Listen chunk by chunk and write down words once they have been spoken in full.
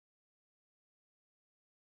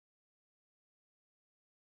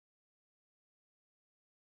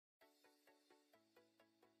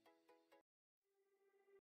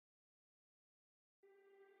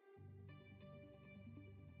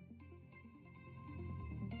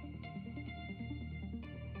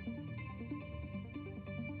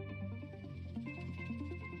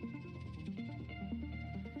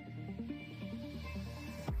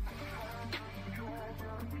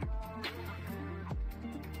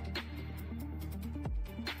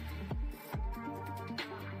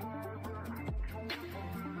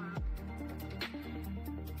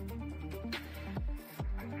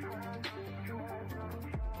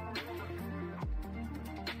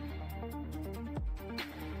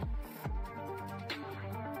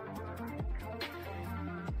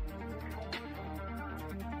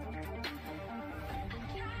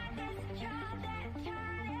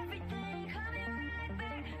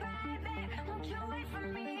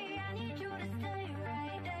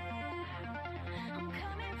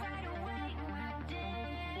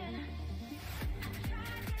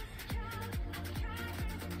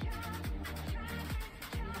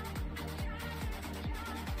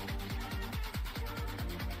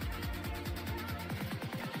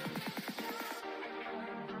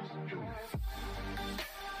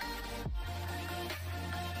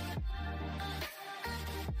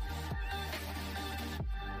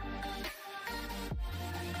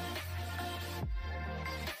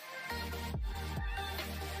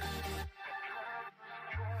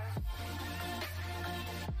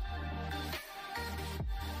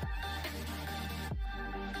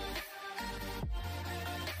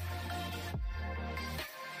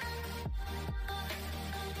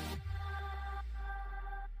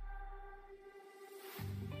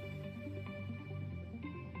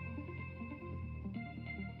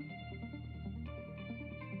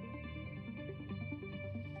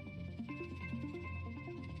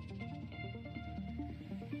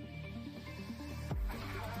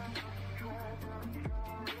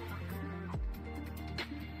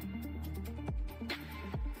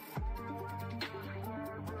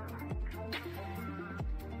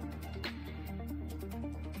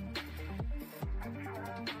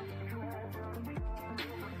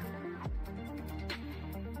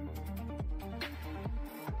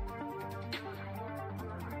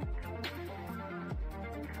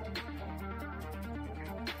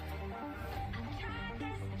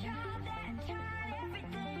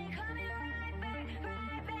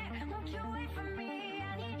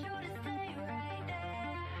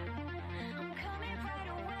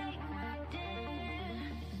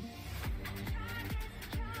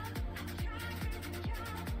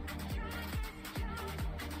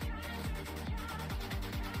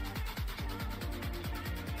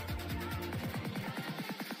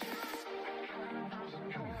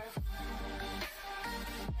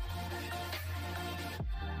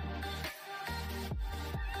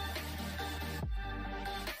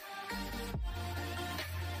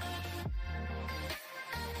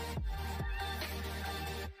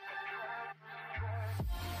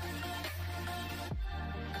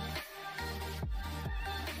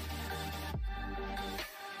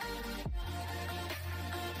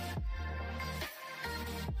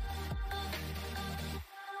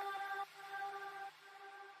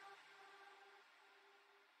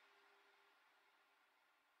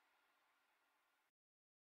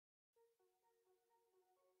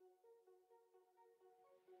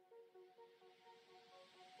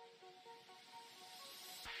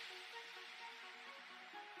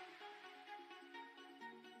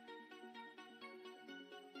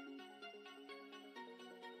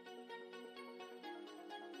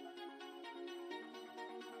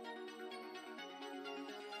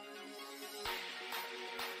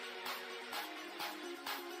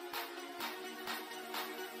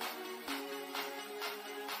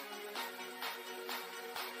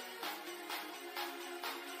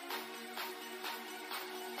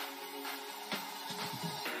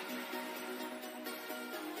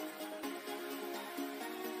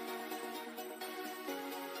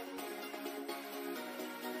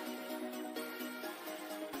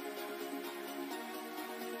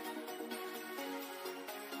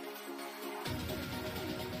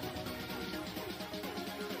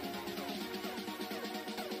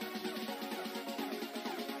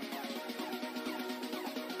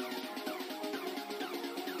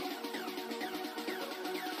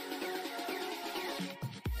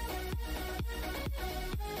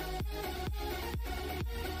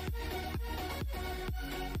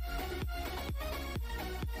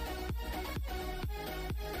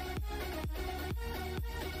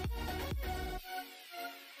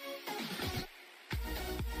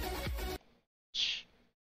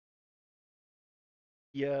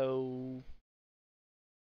Yo.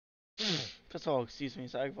 First of all, excuse me,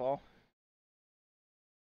 Sagval.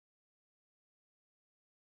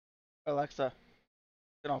 Alexa,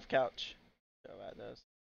 get off couch. Go at this.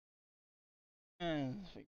 And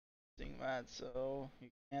fixing that so you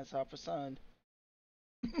can't stop for sun.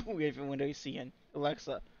 Wait for window seeing.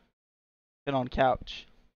 Alexa, get on couch.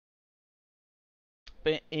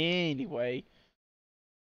 But anyway,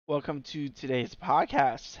 welcome to today's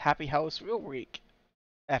podcast. Happy House Real Week.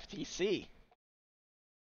 FTC.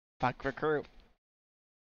 Fuck recruit.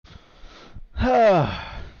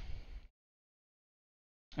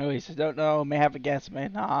 Anyways, I don't know. May have a guest, may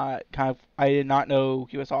not. I did not know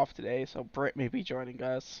he was off today, so Britt may be joining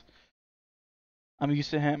us. I'm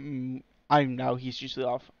used to him. I know he's usually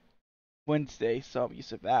off Wednesday, so I'm used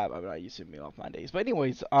to that. But I'm not used to me off Mondays. But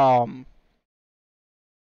anyways,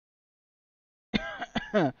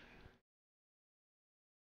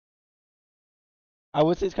 I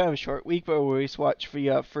would say it's kind of a short week, but we always watch the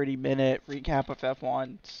 30-minute recap of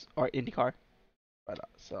F1 or IndyCar. But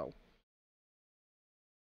so.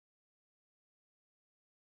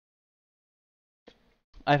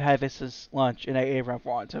 I've had this as lunch and I ate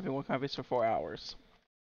F1, so I've been working on this for 4 hours.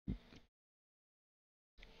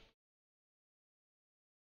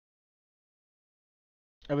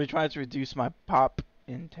 I've been trying to reduce my pop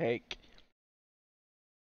intake.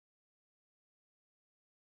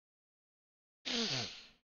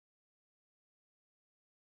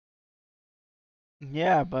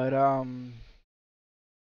 Yeah, but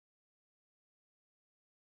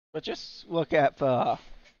just look at the.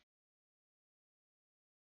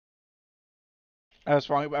 I was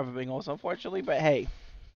wrong about everything else, unfortunately, but hey,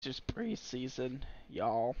 just preseason,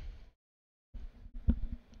 y'all.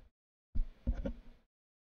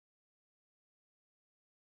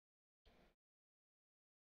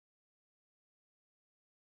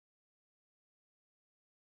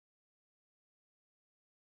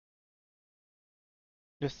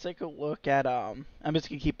 Just take a look at I'm just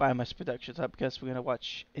gonna keep buying my productions up because we're gonna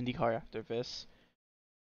watch IndyCar after this.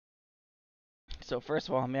 So first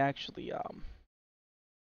of all, let me actually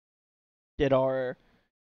did our.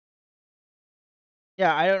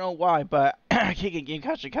 Yeah, I don't know why, but I can't get Game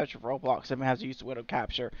Capture Roblox. I'm gonna have to use the window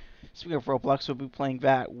capture. Speaking of Roblox, we'll be playing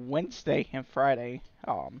that Wednesday and Friday.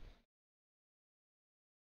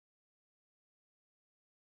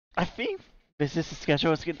 I think this is the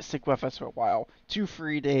schedule. It's gonna stick with us for a while. 2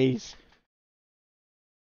 free days,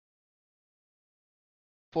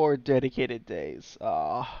 4 dedicated days.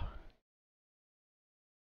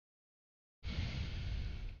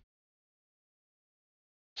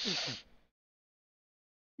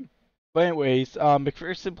 But anyways,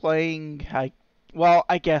 McPherson playing. Well,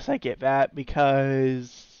 I guess I get that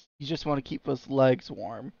because you just want to keep those legs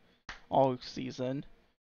warm. all season.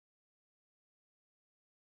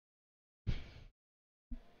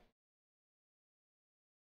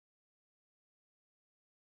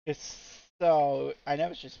 It's so I know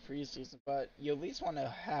it's just preseason, but you at least want to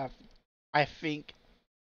have. I think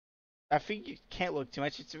you can't look too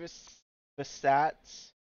much into the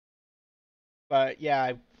stats, but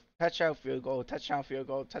yeah, touchdown, field goal, touchdown, field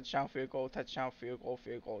goal, touchdown, field goal, touchdown, field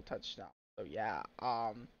goal, touchdown. So yeah,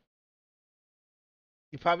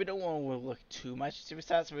 you probably don't want to look too much into the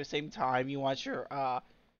stats, but at the same time, you want your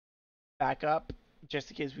backup just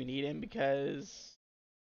in case we need him because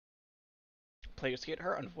players get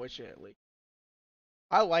hurt, unfortunately.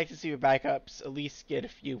 I like to see the backups at least get a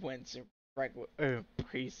few wins in regular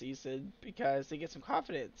preseason because they get some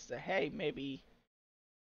confidence that hey, maybe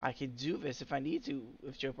I can do this if I need to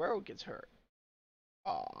if Joe Burrow gets hurt.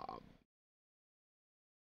 Um,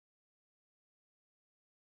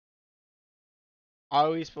 I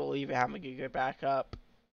always believe in having a good backup.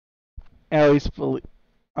 I always believe,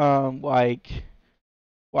 like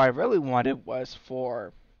what I really wanted was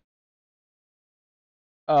for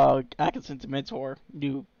Atkinson to mentor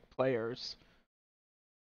new players.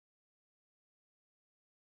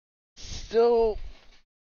 Still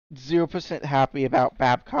 0% happy about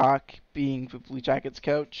Babcock being the Blue Jackets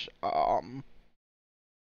coach.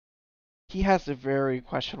 He has a very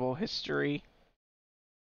questionable history.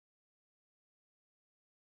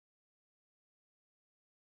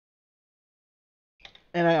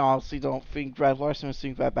 And I honestly don't think Brad Larson was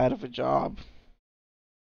doing that bad of a job.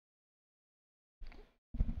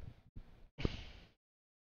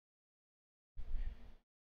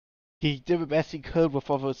 He did the best he could with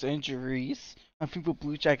all those injuries. I think the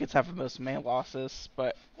Blue Jackets have the most man losses,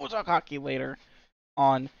 but we'll talk hockey later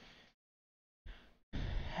on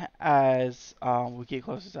as we get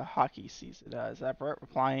closer to hockey season. Is that Brett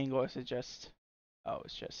replying, or is it just? Oh,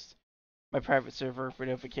 it's just my private server for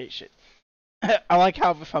notification. I like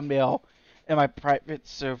how the thumbnail in my private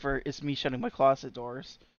server is me shutting my closet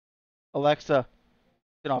doors. Alexa,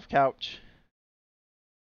 get off couch.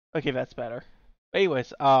 Okay, that's better.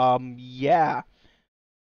 Anyways, yeah.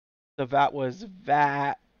 So that was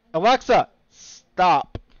that. Alexa,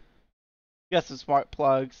 stop. Got some smart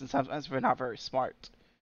plugs, and sometimes we're not very smart.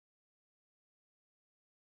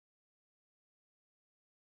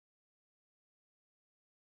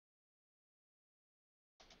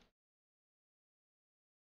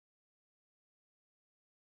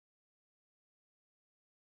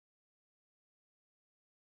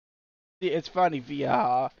 It's funny,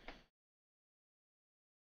 the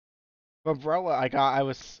umbrella I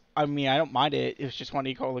got, I mean, I don't mind it. It was just one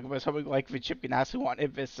equal look, but something like the Chip Ganassi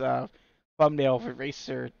wanted this thumbnail for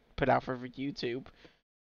Racer put out for YouTube.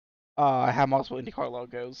 I have multiple IndyCar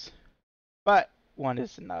logos, but one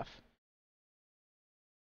is enough.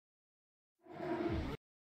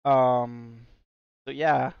 So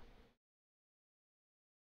yeah.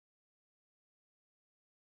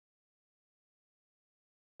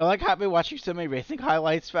 I like how I've been watching so many racing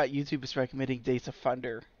highlights about YouTube is recommending Days of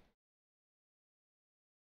Thunder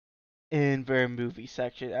in their movie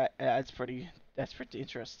section. That's pretty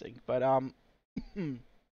interesting. But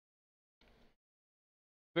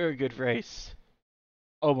very good race.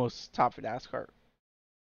 Almost top of NASCAR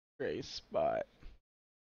race, but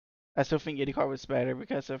I still think IndyCar was better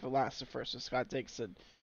because of the last first with Scott Dixon.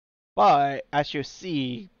 But as you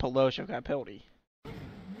see, Pelosi got a penalty.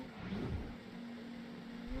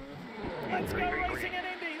 Let's go racing in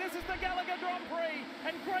Indy. This is the Gallagher Grand Prix.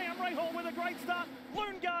 And Graham Rahal with a great start.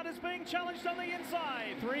 Lundgaard is being challenged on the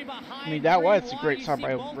inside. Three behind. I mean, that was a great start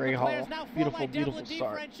by Rahal. Beautiful, beautiful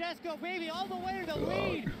start. Francesco, baby, all the way to the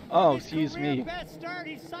lead. Oh, excuse me. Best start.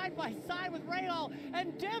 He's side by side with Rahal.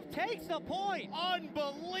 And Dev takes the point.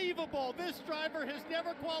 Unbelievable. This driver has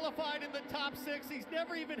never qualified in the top six. He's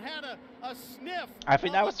never even had a sniff. I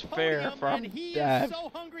think that was fair from Dev. He Dev. is so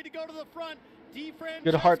hungry to go to the front.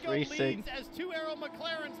 Good hard racing.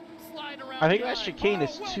 I think that chicane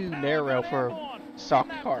is too narrow for stock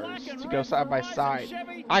cars to go side by side.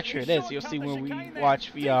 Actually, it is. You'll see when we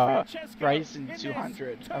watch the Ryzen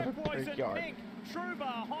 200 of a Brickyard.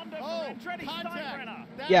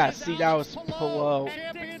 Yeah, see, that was below.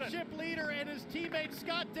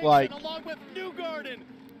 Like,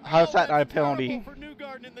 how's that not a penalty?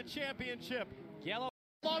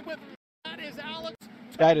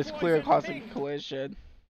 That is clear causing collision.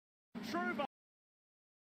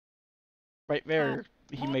 Right there,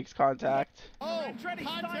 he makes contact.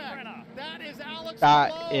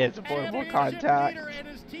 That is horrible contact. And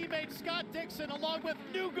his teammate Scott Dixon along with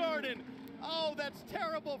Newgarden. Oh, that's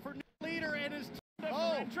terrible for leader and his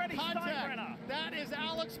Oh, contact. That is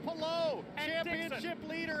Alex Palou, championship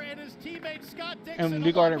leader, and his teammate Scott Dixon. And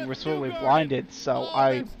Newgarden was totally blinded, so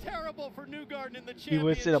that's terrible for Newgarden in the championship. he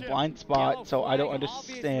was in a blind spot, so I don't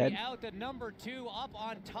understand. Out the number 2 up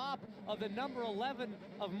on top of the number 11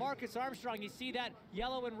 of Marcus Armstrong. You see that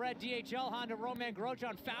yellow and red DHL Honda Roman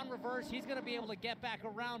Grosjean found reverse. He's going to be able to get back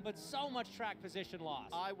around, but so much track position loss.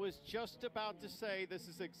 I was just about to say this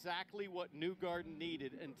is exactly what Newgarden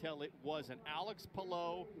needed until it wasn't. Alex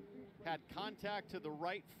Palou had contact to the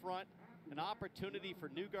right front. An opportunity for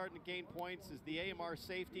Newgarden to gain points as the AMR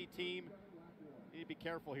safety team. You need to be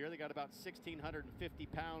careful here. They got about 1,650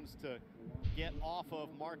 pounds to get off of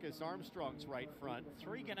Marcus Armstrong's right front.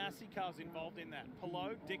 3 Ganassi cars involved in that.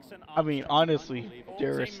 Palou, Dixon, Armstrong. I mean, honestly,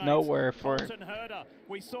 there is nowhere for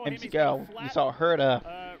him to go. You saw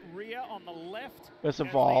Herta rear on the left was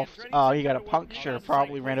involved. He got a puncture,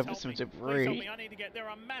 probably ran over some debris. There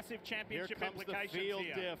are massive championship here comes the field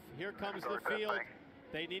diff. Here comes the field.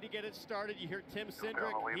 They need to get it started. You hear Tim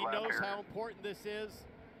Cindric. He knows how important this is.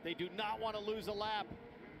 They do not want to lose a lap.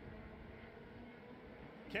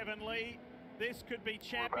 Kevin Lee, this could be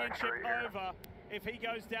championship over if he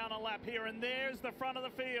goes down a lap here. And there's the front of the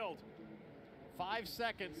field. 5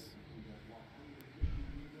 seconds.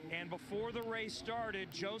 And before the race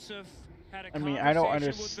started, Joseph had a I mean, I don't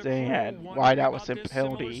understand why that was a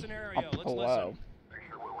penalty up below.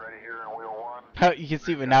 You can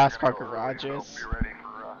see the NASCAR garages.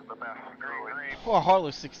 Oh,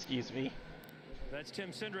 Harless, excuse me. That's Tim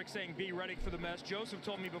Cindric saying be ready for the mess. Joseph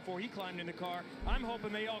told me before he climbed in the car, I'm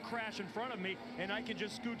hoping they all crash in front of me and I can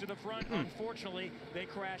just scoot to the front. Unfortunately, they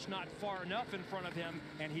crashed not far enough in front of him,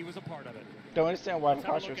 and he was a part of it. Don't understand why the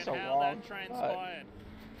caution was so long.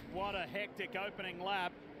 What a hectic opening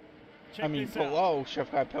lap. I mean, Palou should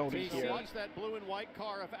have got penalties here. Watch that blue and white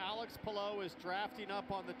car of Alex Palou is drafting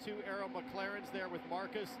up on the 2 Aero McLarens there with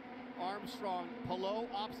Marcus Armstrong. Palou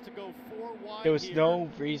opts to go 4 wide. There was no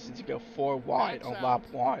reason to go 4 wide on lap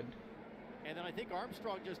 1. And then I think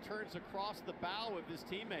Armstrong just turns across the bow of his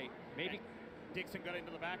teammate. Maybe Dixon got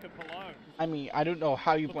into the back of Palou. I mean, I don't know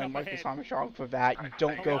how you blame Marcus Armstrong for that. You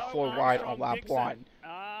don't go 4 wide on lap 1.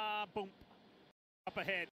 Boom. Up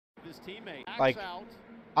ahead. His teammate. Like,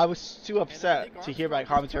 I was too upset to hear that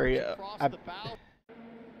commentary.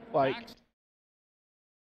 Like,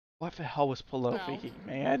 what the hell was Palou thinking,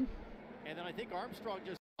 man? And then I think Armstrong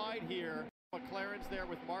just wide here. McLaren's there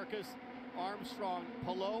with Marcus Armstrong.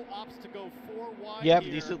 Palou opts to go 4 wide. Yeah, but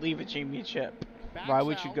you should leave a championship. Why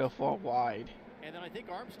would you go 4 wide? And then I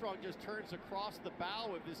think Armstrong just turns across the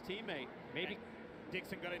bow of his teammate. Maybe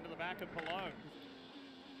Dixon got into the back of Palou.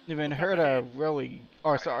 Even Herta really,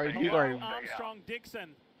 or sorry, Armstrong,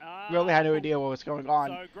 Dixon. Really had no idea what was going on.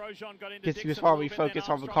 So Grosjean got into Because he was probably focused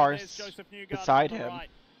on the cars beside him. Right.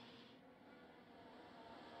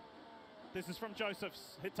 This is from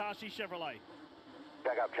Joseph's Hitachi Chevrolet.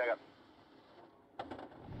 Check up.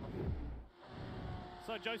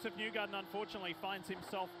 So Joseph Newgarden unfortunately finds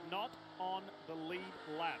himself not on the lead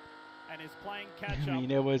lap and is playing catch up. I mean,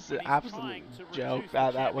 it was an absolute joke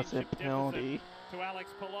that was a penalty. To Alex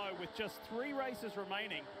Palou with just 3 races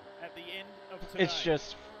remaining at the end of today. It's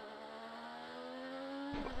just,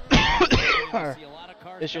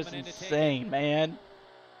 it's just insane, man.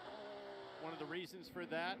 One of the reasons for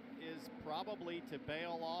that is probably to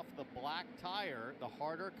bail off the black tire, the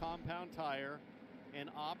harder compound tire, and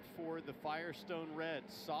opt for the Firestone Red,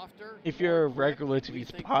 softer. If you're a regular to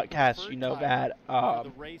these podcasts, you know that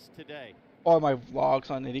the race today. All my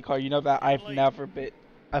vlogs on IndyCar, you know that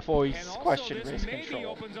I've always questioned race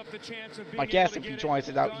control. My guess, if he joins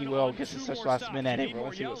it out, he will, because it's such last minute.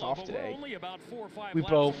 Everyone he was off today. We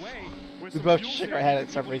both shook our head at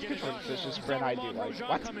some race control decisions. Brent and I do, like,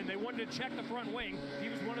 what?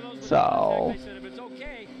 So, they said if it's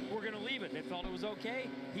okay, we're going to leave it. They felt it was okay,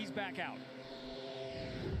 he's back out.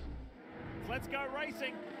 Let's go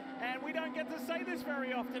racing. And we don't get to say this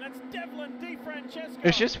very often. It's Devlin DeFrancesco.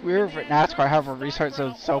 It's just weird for NASCAR having restart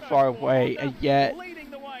zones so far away, and yet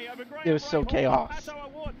it was so chaos.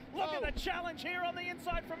 Look at the challenge here on the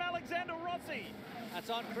inside from Alexander Rossi. That's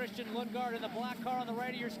on Christian Lundgaard in the black car on the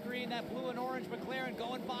right of your screen. That blue and orange McLaren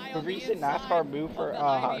going by. The recent NASCAR move for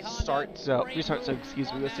restart zone,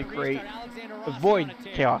 excuse me, was to avoid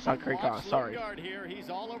chaos, not create chaos. Sorry. Here,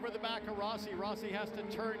 he's all over the back of Rossi. Rossi has to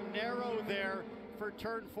turn narrow there for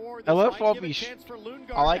turn 4. I love all these.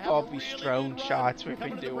 I like all these drone shots we've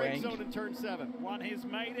been doing. Won his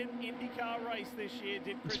maiden IndyCar race this year.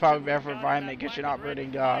 It's probably better for environment because you're not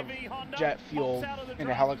burning jet fuel in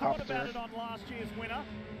a helicopter.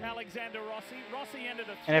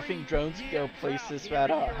 And I think drones go places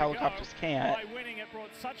that helicopters can't. By winning, it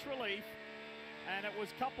brought such relief. And it was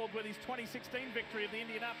coupled with his 2016 victory of the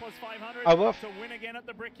Indianapolis 500 I love. to win again at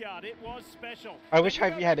the Brickyard. It was special. I wish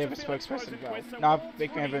Hy-Vee had a spokesperson though. Not a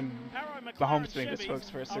big fan of him. Mahomes being the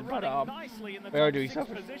spokesperson, but we are doing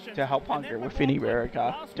something to help hunger with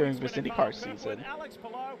America during this IndyCar season. Alex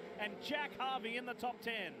Palou and Jack Harvey in the top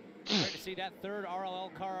 10. Great to see that third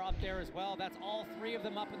RLL car up there as well. That's all 3 of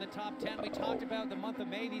them up in the top 10. We talked about the month of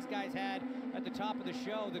May these guys had at the top of the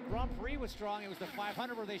show. The Grand Prix was strong. It was the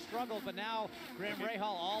 500 where they struggled, but now Graham Rahal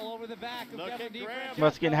all over the back of Kevin D.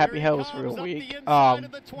 Let's get Happy Hills real week.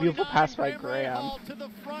 Beautiful pass by Graham. To the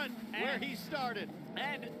front where he started.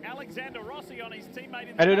 And Alexander Rossi on his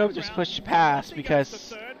teammate in I don't know if the just push to pass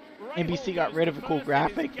because NBC got rid of a cool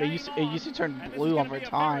graphic. It used to turn blue over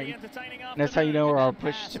time. And that's how you know we're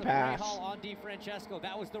push to pass. On DeFrancesco.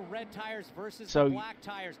 That was the red tires versus So, the black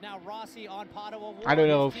tires. Now Rossi on Pato O'Ward. I don't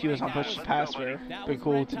know if he was on push to pass there. Pretty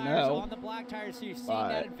cool to know. On the black tires, so you've seen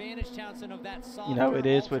that advantage, Townsend, of that soft, you know, it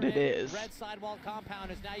is what it is. Red sidewall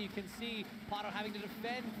compound, as now you can see Pato having to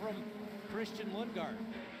defend from Christian Lundgaard.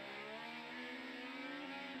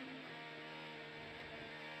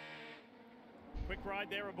 Quick ride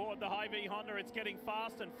there aboard the Hy-Vee Honda. It's getting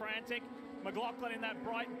fast and frantic. McLaughlin in that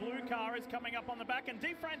bright blue car is coming up on the back. And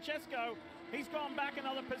DeFrancesco, he's gone back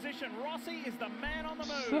another position. Rossi is the man on the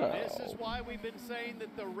move. This is why we've been saying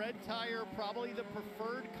that the red tire, probably the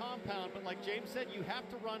preferred compound. But like James said, you have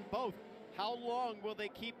to run both. How long will they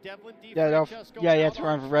keep Devlin DeFrancesco? Yeah, you have to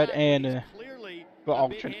run red and the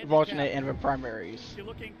alternate and the primaries. You're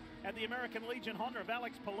looking at the American Legion Honda of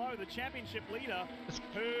Alex Palou, the championship leader.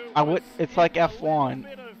 It's like F1.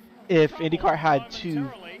 If IndyCar had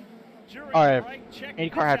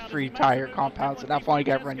IndyCar had 3 tire compounds, and F1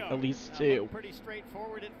 got run at least 2. Pretty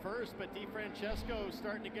straightforward at first, but DeFrancesco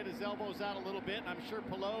starting to get his elbows out a little bit, and I'm sure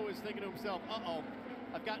Palou is thinking to himself, uh-oh,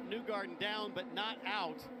 I've got Newgarden down, but not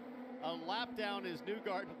out. A lap down is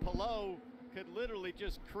Newgarden. Palou could literally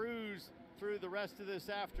just cruise through the rest of this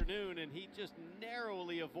afternoon, and he just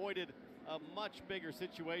narrowly avoided a much bigger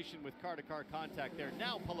situation with car-to-car contact there.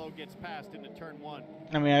 Now Palou gets passed into turn 1.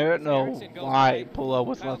 I mean, I don't know why Palou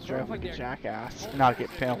was left drive like a jackass and not get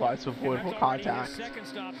penalized with avoidable contact. Second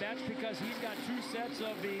stop, that's because he's got 2 sets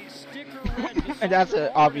of the sticker red. And that's an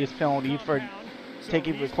obvious penalty for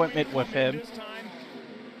taking equipment with him.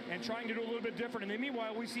 And trying to do a little bit different. And then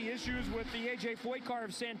meanwhile, we see issues with the AJ Foyt car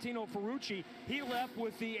of Santino Ferrucci. He left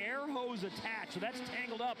with the air hose attached, so that's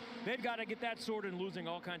tangled up. They've got to get that sorted and losing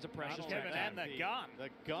all kinds of precious time. And the gun. The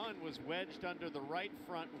gun was wedged under the right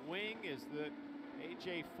front wing as the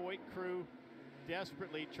AJ Foyt crew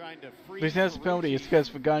despereally trying to free. The reason that's a penalty is because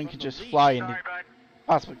the gun could just fly and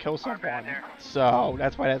possibly kill someone. So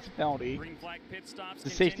that's why that's a penalty. The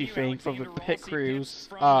safety thing from the pit crews,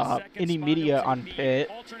 any media on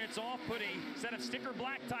pit,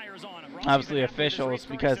 obviously officials,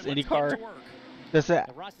 because IndyCar doesn't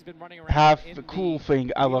have the cool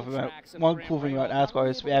thing I love about one cool thing about NASCAR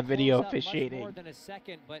is we have video officiating. I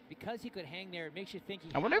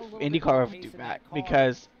wonder if IndyCar would do that,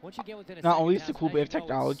 because not only is it cool bit of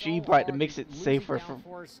technology, but it makes it safer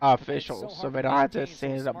for officials, so they don't have to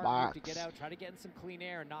stand in a box. Try to get in some clean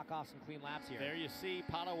air and knock off some clean laps here. There you see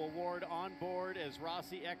Pato O'Ward on board as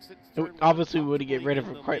Rossi exits. Obviously, we would get rid of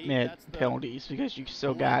equipment penalties because you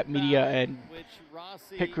still got media and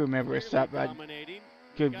pit crew members that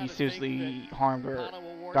could be seriously harmed or,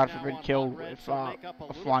 God forbid, killed with a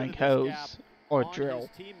flying hose or drill.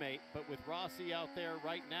 Teammate, but with Rossi out there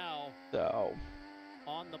right now, so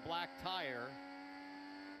on the black tire,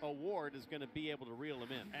 O'Ward is going to be able to reel him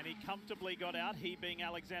in. And he comfortably got out. He, being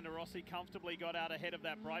Alexander Rossi, comfortably got out ahead of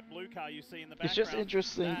that bright blue car you see in the background. It's just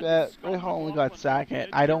interesting that Rahal only got second.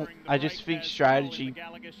 I just think strategy.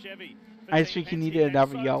 I just think he needed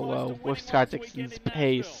another yellow with Scott Dixon's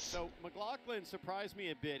pace. So McLaughlin surprised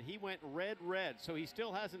me a bit. He went red, so he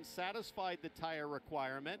still hasn't satisfied the tire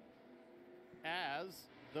requirement as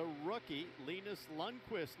the rookie, Linus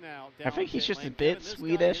Lundqvist now. I think he's just a bit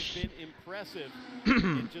Swedish. Impressive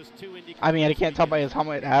in just 2 I mean, I can't tell by his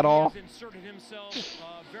helmet at all.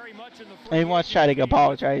 Anyone's trying to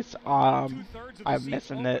apologize. I'm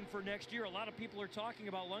missing it. For next year, a lot of people are talking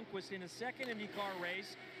about Lundqvist in a second IndyCar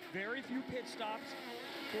race. Very few pit stops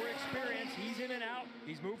for experience. He's in and out.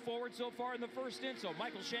 He's moved forward so far in the first stint, so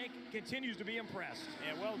Michael Shank continues to be impressed.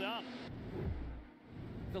 Yeah, well done.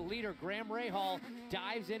 The leader, Graham Rahal,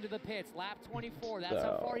 dives into the pits. Lap 24. That's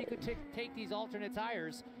how far he could take these alternate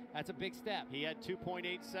tires. That's a big step. He had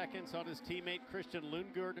 2.8 seconds on his teammate Christian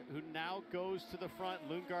Lundgaard, who now goes to the front.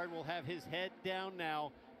 Lundgaard will have his head down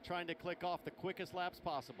now, trying to click off the quickest laps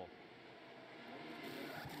possible.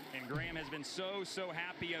 And Graham has been so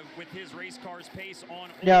happy with his race car's pace on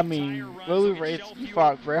Yeah, I all mean, tire runs. early Look at race, shell you fuel.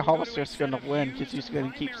 thought We'll Rahal go was to a just set going to of win because he was used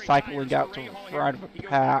going to keep primary cycling tires out for to the Rahal front here. of He the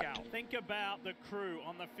goes back pack. out. Think about the crew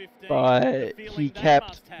on the 15. But the he feeling they kept,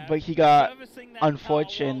 must have but he got servicing that car while in the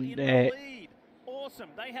unfortunate. lead. Awesome.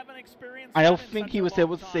 They haven't experienced I that don't in think such he a was long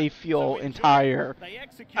able to time. save fuel So and enjoy it. tire They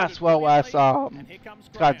executed as well as brilliantly, and here comes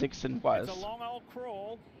Scott Graham. Dixon was. It's a long old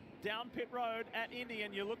crawl down pit road at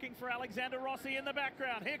Indian. You're looking for Alexander Rossi in the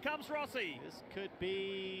background. Here comes Rossi. This could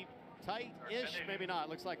be tight-ish, maybe not.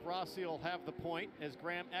 Looks like Rossi will have the point as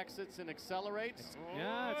Graham exits and accelerates.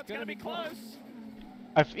 Yeah, it's gonna be close.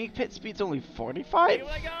 I think pit speed's only 45 Here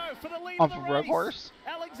they go for the lead on of the road race. course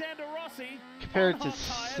Alexander Rossi compared on to hot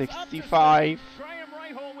tires, up to 65 speed. Graham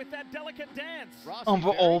Rahal with that delicate dance. on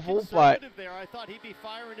the oval, but there. I thought he'd be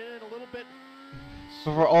firing it in a little bit.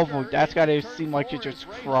 for oval, that's got to Turn seem like you're four just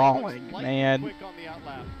as Rahal crawling, looks man. quick on the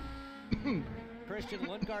outlap. Christian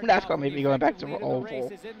Lundgaard That's now gonna for make the me going back to effective the lead of the oval.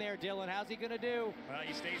 race is in there, Dylan. How's he gonna do? Well,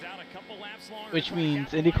 he stays out a couple laps longer. Which means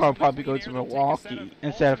IndyCar will probably go to Milwaukee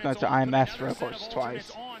instead of going to IMS road course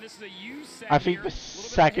twice. I think the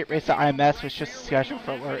second race at IMS was just scheduled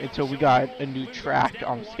for until we got a new track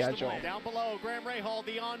on the schedule. Down below, Graham Rahal,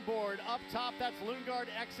 the onboard. Up top, that's Lundgaard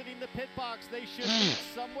exiting the pit box. They should be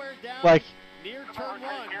somewhere down Like, near turn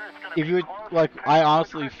one. if you would, like, I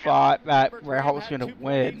honestly thought that Rahal was going to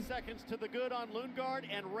win. Seconds to the good on Lundgaard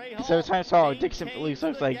and Rahal. Because every time I saw Dixon lose, I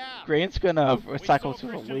was like, Grant's going to recycle to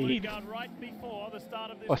the lead.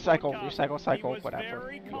 Or cycle, recycle,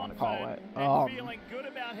 whatever you want to call it. Feeling good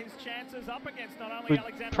about his chances up against not only With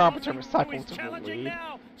Alexander proper Rossi, to who recycle is to the challenging lead.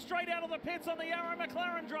 now, straight out of the pits on the Arrow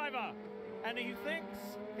McLaren driver. And he thinks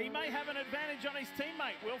he may have an advantage on his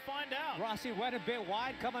teammate. We'll find out. Rossi went a bit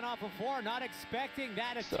wide coming off of 4, not expecting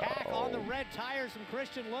that attack on the red tires from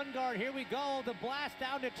Christian Lundgaard. Here we go, the blast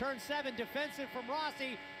down to turn 7, defensive from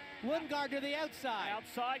Rossi. Lundgaard to the outside.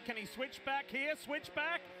 Outside, can he switch back here? Switch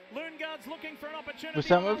back. Lundgaard's looking for an opportunity. With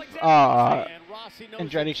some on of Rossi knows Andretti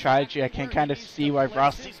exactly strategy, I can where kind he of needs see to why place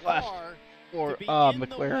Rossi's his left car for to be in the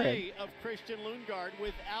McLaren. way of Christian Lundgaard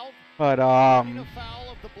without But running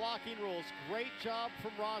afoul of the blocking rules. Great job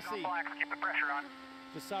from Rossi.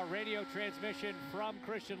 Just saw radio transmission from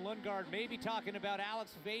Christian Lundgaard, maybe talking about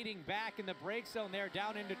Alex fading back in the brake zone there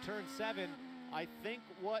down into turn 7. I think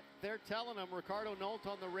what they're telling him, Ricardo Nolt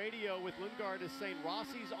on the radio with Lundgaard is saying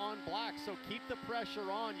Rossi's on black, so keep the pressure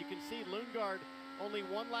on. You can see Lundgaard only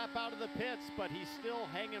 1 lap out of the pits, but he's still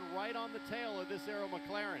hanging right on the tail of this Arrow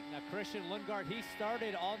McLaren. Now Christian Lundgaard, he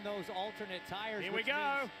started on those alternate tires. Here we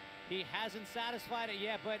go. He hasn't satisfied it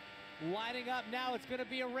yet, but lining up now, it's going to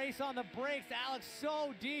be a race on the brakes. Alex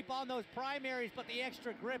so deep on those primaries, but the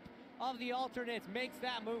extra grip of the alternates makes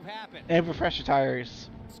that move happen. And refresher tires.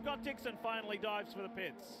 Scott Dixon finally dives for the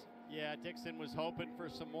pits. Yeah, Dixon was hoping for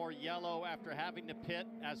some more yellow after having to pit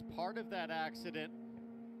as part of that accident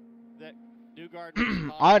that Newgarden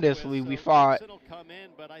was caught Honestly, with. we So thought Dixon will come in,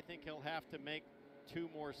 but I think he'll have to make 2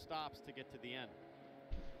 more stops to get to the end.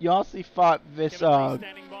 You honestly thought this Standing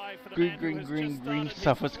by for the man who has green just started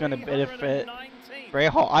stuff his was going to benefit 319th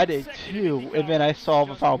Rahal. I did too, and then I saw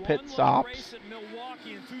without pit Race stops. at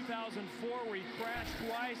Milwaukee in 2004 where he crashed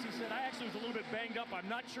twice. He said, I actually was a little bit banged up. I'm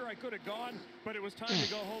not sure I could have gone, but it was time to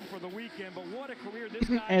go home for the weekend. But what a career this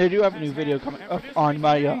guy And I do have a has new video had. coming And up for this on race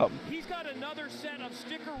my today, he's got another set of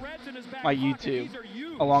sticker reds in his back my pocket. YouTube, These are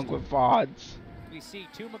used. along with VODs. We see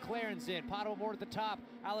 2 McLarens in. Pato Award at the top.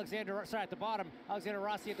 At the bottom. Alexander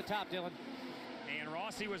Rossi at the top, Dylan. And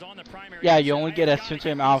Rossi was on the primary. Yeah, you only get a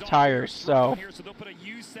certain amount of tires, so So they'll put a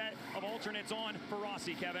used set of alternates on for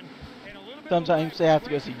Rossi, Kevin. And a little bit sometimes of they have to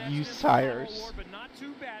go racing, to that's used his final tires. award, but not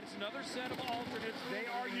too bad. It's another set of alternates. They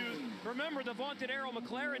are used. Remember, the vaunted Arrow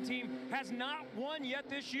McLaren team has not won yet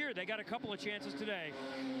this year. They got a couple of chances today.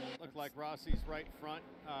 Looked like Rossi's right front.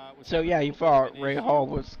 So yeah, you thought Rahal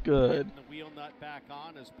was good. The wheel nut back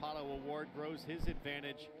on as Pato Award grows his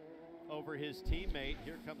advantage over his teammate.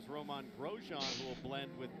 Here comes Roman Grosjean, who will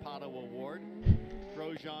blend with Pato Award.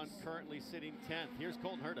 Grosjean currently sitting 10th. Here's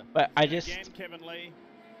Colton Herta. But I just, Again, Kevin Lee.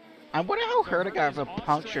 I wonder how So Herta got a Herta's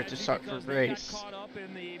puncture off to strategy start the because they got race. caught up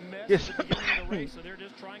in the mess Yes. at the beginning of the race, so they're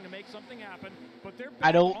just trying to make something happen. But they're I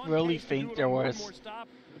back don't on really pace to think do it there on one was- more stop,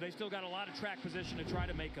 but they still got a lot of track position to try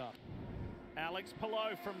to make up. Alex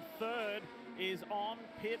Palou from 3rd is on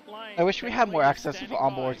pit lane. I wish we had more access to the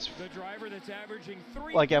Standing onboards, The driver that's averaging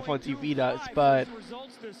like F1 TV does, but his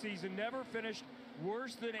results this season, never finished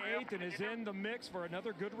worse than 8th and is in the mix for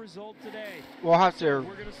another good result today. we'll have So to,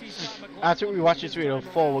 we're gonna see Scott McLaughlin after we watch this this video time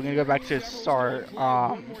full, around. we're gonna go back to the Several start, seconds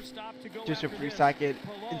left, one more stop to go just a after brief this. second,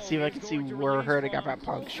 and see if I Palou can is see going to where release Herta got from that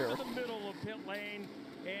close puncture. to the middle of pit lane,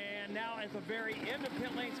 and now at the very end of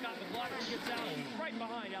pit lane. Scott McLaughlin gets out right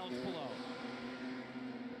behind Alex Palou.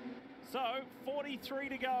 So, 43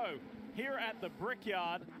 to go here at the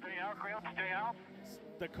Brickyard. Stay out, Graham, stay out.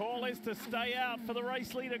 The call is to stay out for the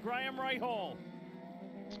race leader, Graham Rahal.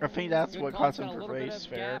 I think that's Good what call. caused Got him a for little bit race of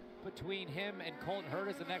fair. gap between him and Colton Hurd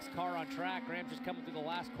as the next car on track. Graham just coming through the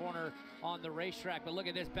last corner on the racetrack. But look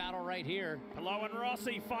at this battle right here. Palou and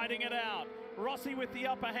Rossi fighting it out. Rossi with the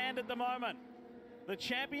upper hand at the moment. The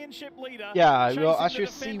championship leader. Yeah, we'll chasing actually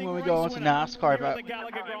the see defending when we race go into winner NASCAR, here at but the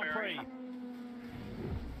Gallagher Grand Prix.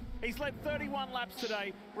 He's led 31 laps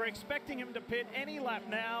today. We're expecting him to pit any lap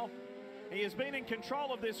now. He has been in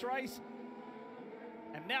control of this race,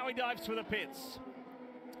 and now he dives for the pits.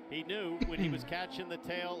 He knew when he was catching the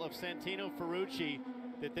tail of Santino Ferrucci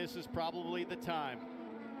that this is probably the time.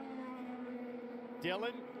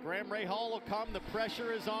 Dylan, Graham Rahal will come. The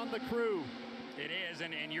pressure is on the crew. It is,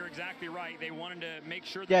 and you're exactly right. They wanted to make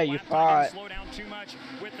sure Yeah, that you lap time thought- didn't slow down too much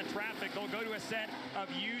with the traffic. They'll go to a set of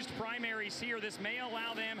used primaries here. This may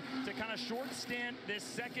allow them to kind of short stint this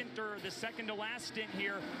second to last stint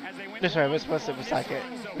here as they went. Sorry, long we're supposed to on be this second.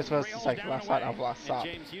 run. So We're supposed to be Rail's second down last and start away. of last And stop.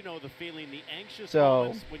 James, you know the feeling, the anxious So-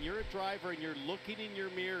 moments when you're a driver and you're looking in your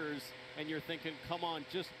mirrors and you're thinking, come on,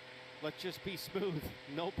 let's just be smooth.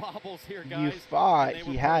 No bobbles here, guys. You thought And they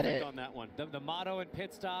he were had perfect it. on that one. The motto in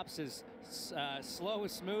pit stops is slow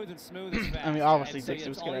is smooth and smooth is fast. I mean, obviously And so Dixon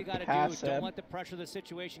was that's all gonna you gotta pass do. Don't him. let the pressure of the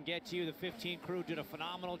situation get to you. The 15 crew did a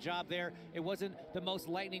phenomenal job there. It wasn't the most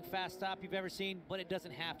lightning fast stop you've ever seen, but it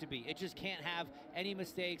doesn't have to be. It just can't have any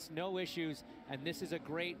mistakes, no issues, and this is a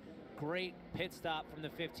great pit stop from the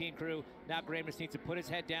 15 crew. Now Graham just needs to put his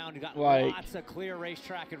head down. He's got Like- lots of clear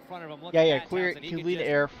racetrack in front of him. Look Yeah, at yeah, that, clear, Townsend. He could clean just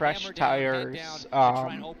air, fresh hammer down, head tires. down, and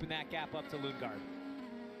try and open that gap up to Lundgaard.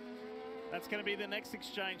 That's going to be the next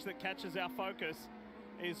exchange that catches our focus,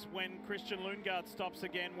 is when Christian Lundgaard stops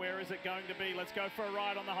again. Where is it going to be? Let's go for a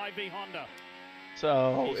ride on the Hy-Vee Honda.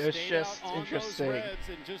 So He it's stayed just out on interesting. those reds,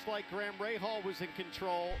 and just like Graham Rahal was in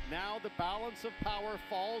control, now the balance of power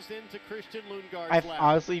falls into Christian Lundgaard's I lap.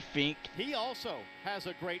 honestly think He also has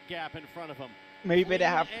a great gap in front of him. maybe they Clean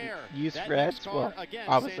have air. used That reds. next car, Well, again,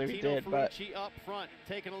 obviously we Santino did, but Ferrucci up front,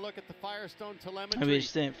 taking a look at the Firestone telemetry. I mean, it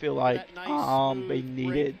just didn't feel like That nice, they smooth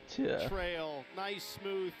needed brake to trail, nice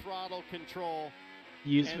smooth throttle control.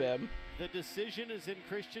 use And them. The decision is in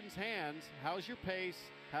Christian's hands. How's your pace?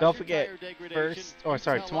 How's Don't your forget, tire degradation? first, or You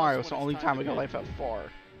sorry, tell us tomorrow when is the it's only time to we got pit. life at 4.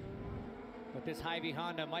 But this Hy-Vee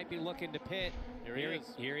Honda might be looking to pit. Here he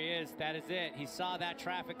is. Here he is. That is it. He saw that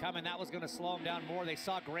traffic coming. That was going to slow him down more. They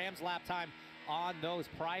saw Graham's lap time on those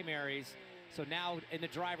primaries. So now in the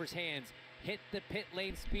driver's hands. Hit the pit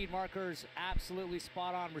lane speed markers absolutely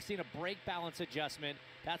spot on. We're seeing a brake balance adjustment.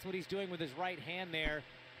 That's what he's doing with his right hand there.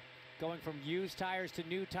 Going from used tires to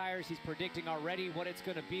new tires. He's predicting already what it's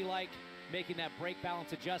going to be like. Making that brake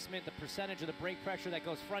balance adjustment, the percentage of the brake pressure that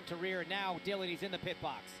goes front to rear. Now Dylan, he's in the pit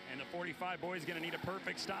box. And the 45 boys going to need a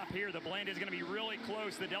perfect stop here. The blend is going to be really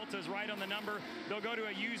close. The delta is right on the number. They'll go to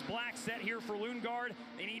a used black set here for Lundgaard.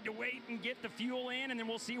 They need to wait and get the fuel in, and then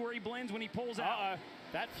we'll see where he blends when he pulls out.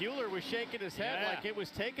 That fueler was shaking his head Yeah. like it was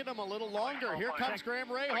taking him a little longer. Here comes Graham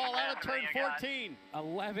Rahal out of turn 14.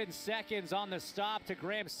 11 seconds on the stop to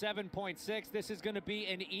Graham 7.6. This is going to be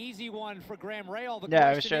an easy one for Graham Rahal. The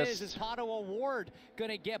Yeah, it was question just- is Pato Award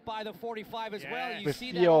going to get by the 45 as well? You The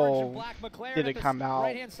see that fuel orange and black McLaren didn't at the come out.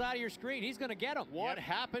 right-hand side of your screen. He's going to get him. What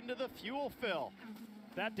happened to the fuel fill?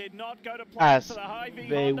 That did not go to plan As for the Hy-Vee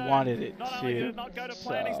they Honda. wanted it Not only to, did it not go to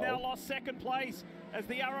plan, he's now so- lost second place as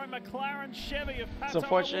the Arrow McLaren Chevy of Pato It's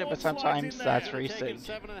unfortunate, Award but slides sometimes in there. that's Taking racing.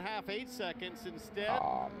 7.5, 8 seconds instead.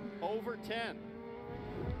 Over 10.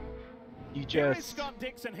 You Here is just Scott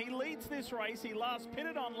Dixon. He leads this race. He last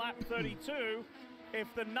pitted on lap 32. If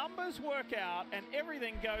the numbers work out and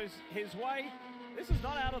everything goes his way, this is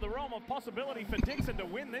not out of the realm of possibility for Dixon to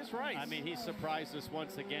win this race. I mean, he surprised us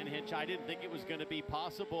once again, Hitch. I didn't think it was going to be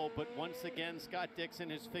possible, but once again, Scott Dixon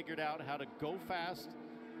has figured out how to go fast,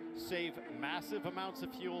 save massive amounts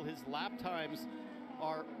of fuel. His lap times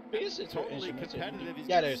are totally competitive. He's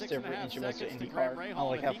Yeah, got there's 6.5 different instruments in seconds to Graham IndyCar. Rahal.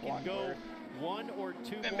 Unlike If he can F1, go where 1 or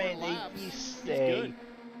 2 I more mean, laps, he he's stay good.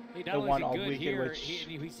 He the not only one is all he good weekend,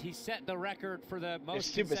 here, which he set the record for the most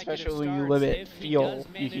stupid, consecutive especially when you starts. limit If he fuel does you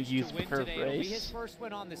can manage use to win per today, it'll be race. his first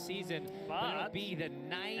win on the season, but it'll be the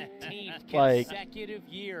 19th Like- consecutive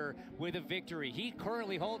year with a victory. He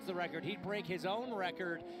currently holds the record. He'd break his own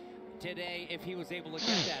record today if he was able to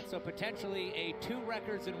get that. So potentially a 2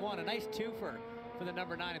 records in 1, a nice twofer for the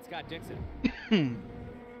number 9 and Scott Dixon.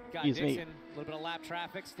 got Excuse me. Dixon, a little bit of lap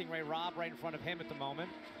traffic. Stingray Rob right in front of him at the moment.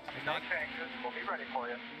 And No changes. We'll be ready for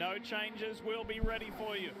you. No changes. We'll be ready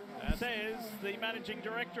for you. Says the managing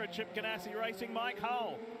director at Chip Ganassi Racing, Mike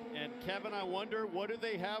Hull. And Kevin, I wonder, what do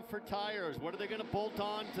they have for tires? What are they going to bolt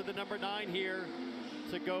on to the number 9 here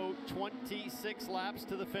to go 26 laps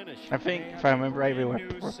to the finish? I think, if I remember right,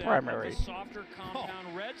 we're primary. Softer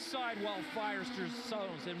compound red sidewall Firestone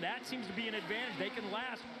zones, and that seems to be an advantage. They can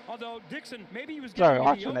last. Although Dixon, maybe he was Sorry, getting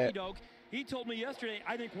watching the it. okey-doke. He told me yesterday,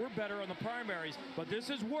 I think we're better on the primaries, but this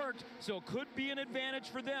has worked, so it could be an advantage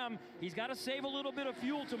for them. He's got to save a little bit of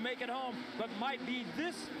fuel to make it home, but might be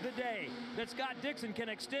this the day that Scott Dixon can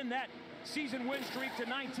extend that season win streak to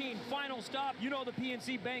 19. Final stop. You know the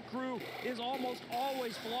PNC Bank crew is almost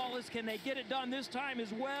always flawless. Can they get it done this time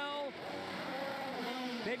as well?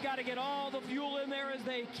 They've got to get all the fuel in there as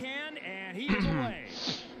they can, and he is away.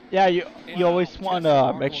 Yeah, you always want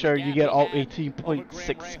to make sure you get all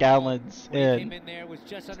 18.6 gallons in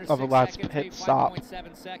of the last pit stop.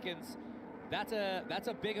 5.7 seconds. That's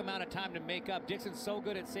a big amount of time to make up. Dixon's so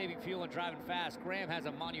good at saving fuel and driving fast. Graham has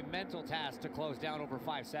a monumental task to close down over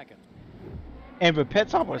 5 seconds. And the pit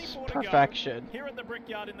stop was 24 to perfection. go here at the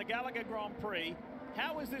Brickyard in the Gallagher Grand Prix.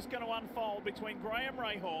 How is this going to unfold between Graham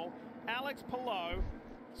Rahal, Alex Palou,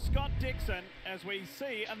 Scott Dixon, as we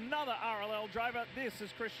see another RLL driver? This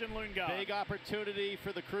is Christian Lundgaard. Big opportunity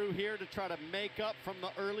for the crew here to try to make up from the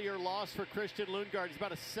earlier loss for Christian Lundgaard. He's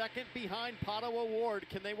about a second behind Pato O'Ward.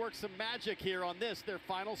 Can they work some magic here on this, their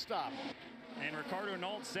final stop? And Ricardo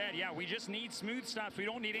Nault said, yeah, we just need smooth stops. We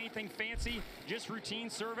don't need anything fancy, just routine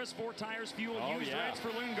service, 4 tires, fuel, used reds for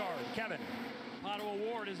Lundgaard. Kevin, Pato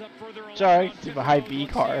O'Ward is up further along. Sorry, on to pit the high road. B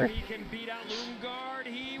Let's car. see if he can beat out Lundgaard.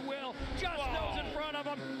 He will. Just nose in front of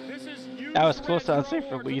him. This is used That was close to reds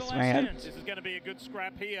unsafe O'Ward release, to the man. left This is going to be a good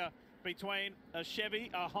scrap here between a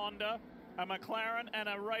Chevy, a Honda, a McLaren, and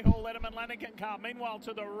a Rahal Letterman Lanigan car. Meanwhile,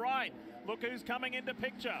 to the right, look who's coming into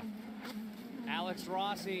picture. Alex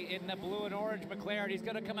Rossi in the blue and orange McLaren. He's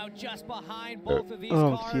going to come out just behind both of these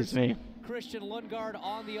Oh, cars. excuse me. Christian Lundgaard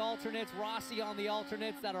on the alternates, Rossi on the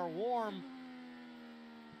alternates that are warm.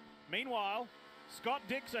 Meanwhile, Scott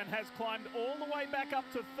Dixon has climbed all the way back up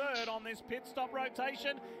to 3rd on this pit stop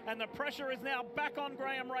rotation, and the pressure is now back on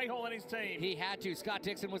Graham Rahal and his team. He had to. Scott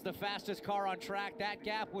Dixon was the fastest car on track. That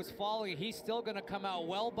gap was falling. He's still going to come out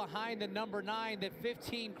well behind the number 9. The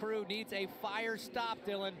 15 crew needs a fire stop,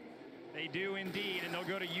 Dylan. They do indeed, and they'll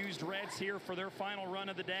go to used reds here for their final run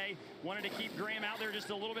of the day. Wanted to keep Graham out there just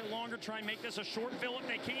a little bit longer, try and make this a short fill if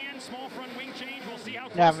they can. Small front wing change, we'll see how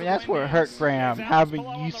close Yeah, I mean, that's the what win hurt is. Graham, having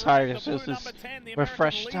used tires, just this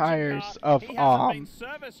refresh tires of, He hasn't been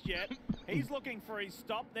serviced yet. He's looking for his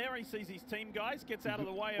stop there. He sees his team guys, gets out of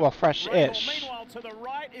the way of well, fresh-ish Meanwhile, to the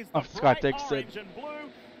right is the of Scott bright Dixon. orange and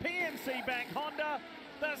blue PNC Bank Honda.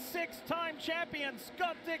 The 6-time champion,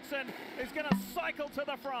 Scott Dixon, is going to cycle to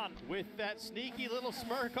the front. With that sneaky little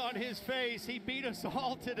smirk on his face, he beat us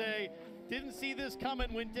all today. Didn't see this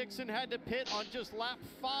coming when Dixon had to pit on just lap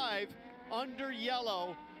 5 under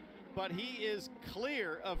yellow, but he is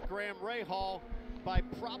clear of Graham Rahal by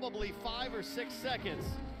probably 5 or 6 seconds.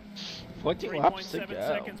 14 laps to 3.7 go.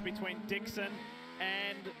 seconds between Dixon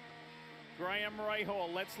and Graham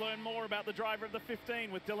Rahal. Let's learn more about the driver of the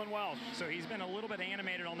 15 with Dylan Welsh. So he's been a little bit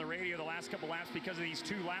animated on the radio the last couple laps because of these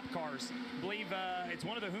 2 lap cars. I believe it's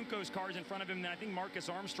one of the Juncos cars in front of him, and I think Marcus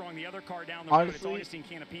Armstrong, the other car down the road. It's Honestly, Augustine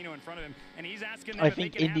Canapino in front of him, and he's asking them I if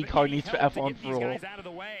think they can have IndyCar any needs for help to F1 get these rule guys out of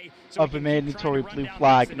the way so of he a can keep trying to mandatory run blue down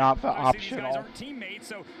flag, pace. not for Obviously, these guys optional. aren't teammates,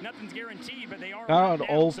 so nothing's guaranteed, but they are Not locked on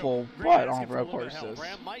down. So oval, Graham but asking on for a road little bit of help. courses.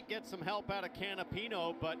 Graham might get some help out of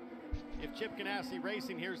Canapino, but if Chip Ganassi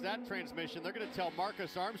Racing hears that transmission, they're going to tell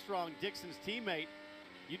Marcus Armstrong, Dixon's teammate,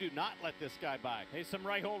 you do not let this guy by. Here's some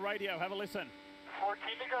Rahal radio. Have a listen. 14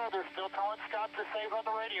 to go. They're still telling Scott to save on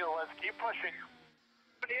the radio. Let's keep pushing.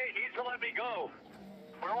 78 needs to let me go.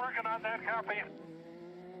 We're working on that, copy.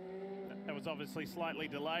 That was obviously slightly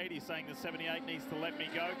delayed. He's saying the 78 needs to let me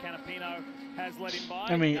go. Canapino has let him by.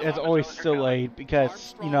 I mean, it's always delayed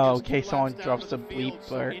because, you know, in case someone drops a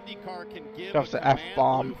bleep or drops an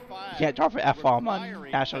F-bomb, you can't drop an F-bomb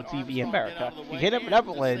on national TV in America. You hit it in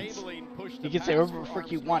Netherlands, you can say whatever the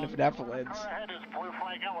frick you want in Netherlands. Car ahead is blue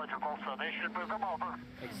flag eligible, so they should move them over.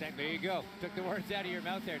 Exactly. There you go. Took the words out of your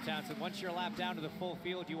mouth there, Townsend. Once you're lapped down to the full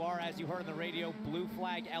field, you are, as you heard on the radio, blue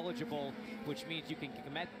flag eligible, which means you can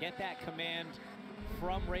get that command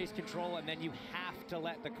from race control, and then you have to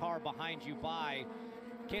let the car behind you by.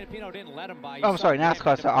 Canapino didn't let him by. You Oh, I'm saw sorry, Graham NASCAR's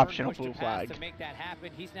had to an burn, optional push to blue pass flag. to make that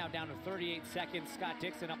happen. He's now down to 38 seconds. Scott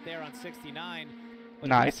Dixon up there on 69. But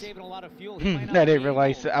if he's Nice. saving a lot of fuel, I he might not be didn't able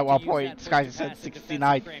realize at to one use point that Sky push to said pass and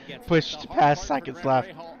 69 defensive Graham gets pushed The hard past part seconds for Graham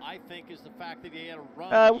left. Rahal, I think, is the fact that he had a run.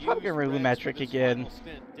 We'll probably get used Relu Reds for metric this again. final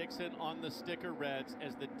stint. Dixon on the sticker Reds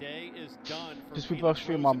as the day is done for Just we Felix both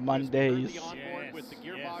stream on Rosenqvist. Mondays. We heard the onboard with the Yes,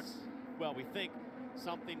 gearbox. yes. Well, we think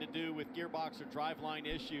something to do with gearbox or driveline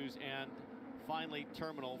issues, and finally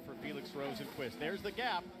terminal for Felix Rosenqvist. There's the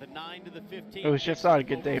gap, the 9 to the 15. It was just Dixon not a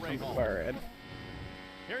good over day for Rahal. McLaren.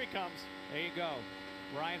 Here he comes. There you go.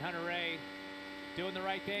 Ryan Hunter-Reay doing the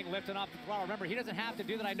right thing, lifting off the throttle. Remember, he doesn't have to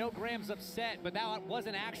do that. I know Graham's upset, but that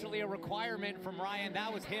wasn't actually a requirement from Ryan.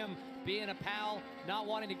 That was him being a pal, not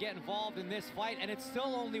wanting to get involved in this fight, and it's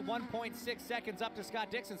still only 1.6 seconds up to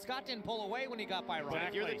Scott Dixon. Scott didn't pull away when he got by Ryan. But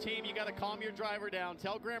if you're the team, you got to calm your driver down.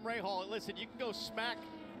 Tell Graham Rahal, listen, you can go smack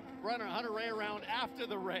runner Hunter-Reay around after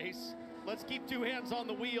the race. Let's keep two hands on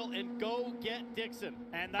the wheel and go get Dixon.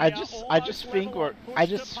 And I they just are think almost we're level on I push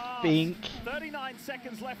to just pass. think 39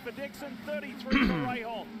 seconds left for Dixon, 33 for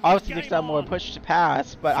Rahal. obviously Game there's not more on. push to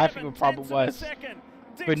pass, but I think the problem 7/10 of a was second.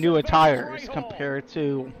 for Dixon newer versus tires Rahal. compared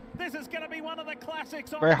to This is going to be one of the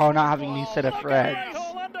classics. on Rahal the not having new track. set of Look Reds. at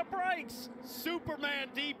Rahal under brakes. Superman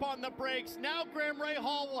deep on the brakes. Now Graham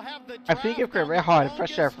Rahal will have the I think if draft Graham on the Rahal had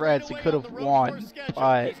fresh set of longest Reds, he straightaway could on have the road won, course schedule.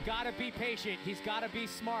 but He's got to be patient. He's got to be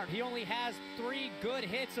smart. He only has 3 good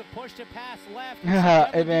hits of push to pass left.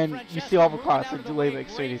 and then you see all the class and delay like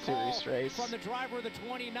 30 series race. From the driver of the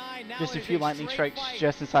 29. Now Just a it is few lightning straight strikes fight.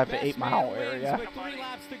 just inside the Best 8 man mile wins area. with 3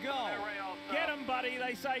 laps to go. Get him, buddy.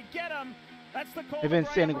 They say get him. That's the call. They've been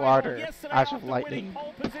for standing Graham Rahal. water Yesterday as of after lightning winning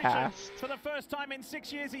pole position passed. For the first time in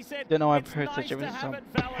 6 years, he said, Don't know I've it's heard nice such a to have result it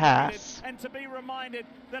validated pass. and to be reminded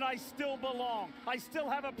that I still belong. I still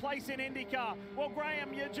have a place in IndyCar. Well,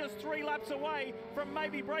 Graham, you're just 3 laps away from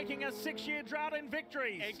maybe breaking a 6-year drought in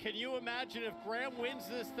victories. And can you imagine if Graham wins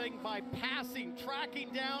this thing by passing, tracking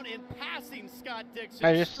down, and passing Scott Dixon?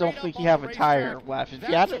 I just don't straight think up you on have the a tire racetrack? left. If you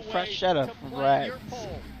That's had a way fresh set of to plant your Reds,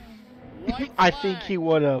 pole. White I flag. think he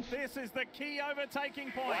would have. This is the key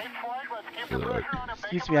overtaking point. White flag, let's keep the pressure on him.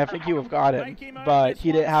 Excuse me, I think he would have got Make him, him earn but this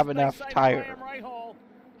he didn't one, have they enough say, tire. Graham Rahal.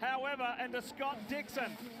 However, and to Scott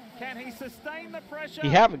Dixon, can he sustain the pressure? He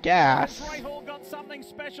have a Has gas. Rahal got something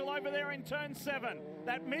special over there in turn 7.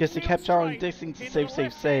 That Guess he midfield kept on straight Dixon to into save, the save,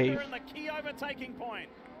 left-hander save. and the key overtaking point.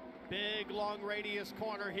 Big long radius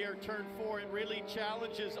corner here, turn 4. It really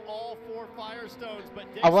challenges all 4 Firestones. But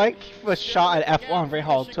I Dixon like the still shot with at the F1 gap from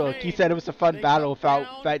Rahal the took. He chicane. said it was a fun They battle come without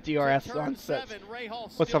down that to DRS turn on sets. 7. Rahal Or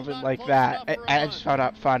still something not like close that. enough for a I just run.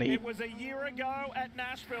 found that funny. It was a year ago at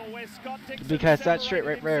Nashville where Scott Dixon Because that straight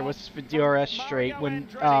right separated there himself was the from DRS straight Mario when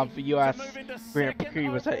Andretti the US to move into Grand second Prix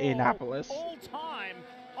was at overall Indianapolis. All time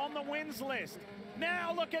on the wins list.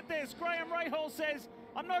 Now look at this. Graham Rahal says,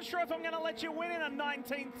 I'm not sure if I'm going to let you win in a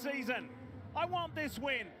 19th season. I want this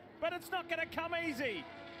win, but it's not going to come easy.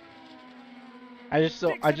 I just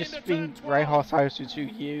Dixon think into turn 12. Rahal tires were too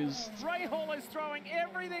used. Rahal is throwing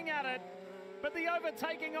everything at it, but the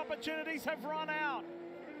overtaking opportunities have run out.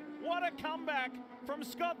 What a comeback from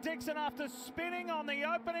Scott Dixon after spinning on the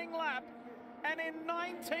opening lap. And in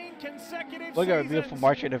 19 consecutive Look at a seasons, beautiful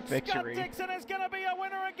margin of Scott victory. Dixon is going to be a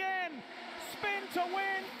winner again. Spin to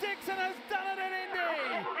win. Dixon has done it in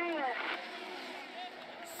Indy.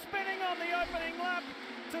 Spinning on the opening lap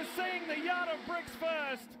to seeing the yard of bricks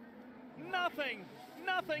first.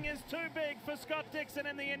 Nothing is too big for Scott Dixon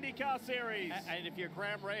in the IndyCar series. And if you're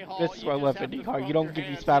Graham Rahal, This is you why I just love have to IndyCar. throw You up don't your give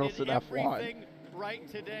these hands. battles He did in F1. everything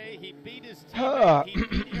right today. He beat his Huh. teammate. He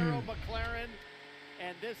beat Hero McLaren,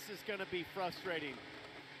 and this is going to be frustrating.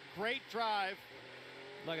 Great drive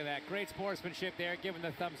Look at that. Great sportsmanship there, giving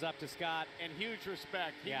the thumbs up to Scott. and huge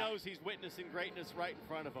respect. He Yeah. knows he's witnessing greatness right in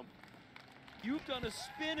front of him. You've done a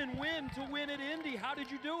spin and win to win at Indy. How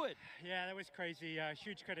did you do it? Yeah, that was crazy.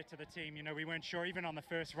 Huge credit to the team. You know, we weren't sure even on the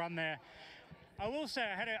first run there. I will say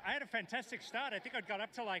I had a fantastic start. I think I got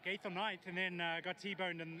up to like 8th or 9th and then got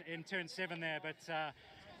T-boned in turn 7 there. But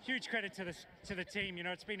huge credit to the team. You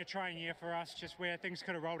know, it's been a trying year for us, just where things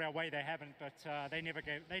could have rolled our way. They haven't, but they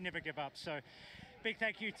never give up. So big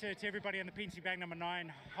thank you to everybody on the PNC Bag number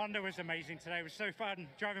 9. Honda was amazing today. It was so fun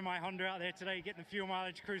driving my Honda out there today, getting the fuel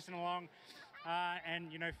mileage, cruising along.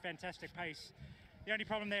 And, you know, fantastic pace. The only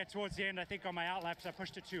problem there towards the end, I think on my outlaps, I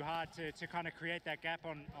pushed it too hard to kind of create that gap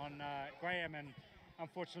on Graham, and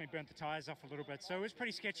unfortunately burnt the tires off a little bit. So it was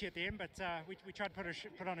pretty sketchy at the end, but we tried to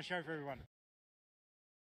put on a show for everyone.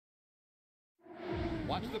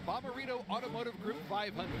 Watch the Bommarito Automotive Group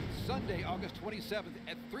 500, Sunday, August 27th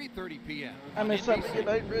at 3:30 p.m. I missed that Monday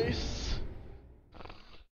night race.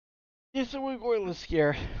 Yeah, so we're goalless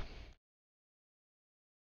here.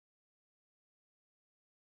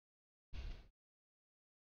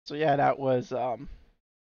 So yeah, that was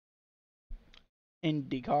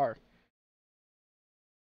IndyCar.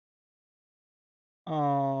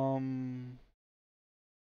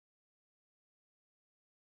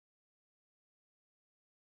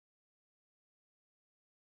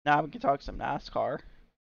 Now we can talk some NASCAR.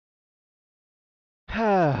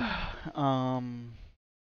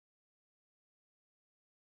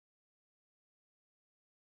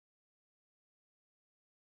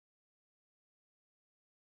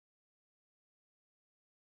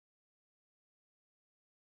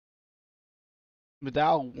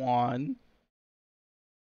 Vidal won.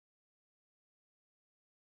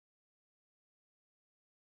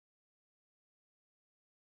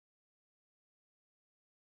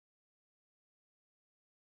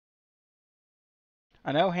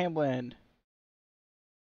 I know Hamlin.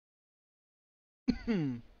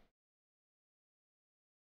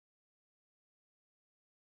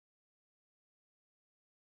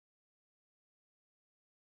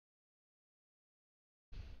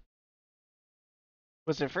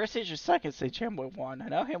 Was it first stage or second stage Hamlin won? I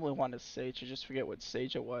know Hamlin won a stage. I just forget what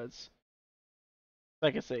stage it was.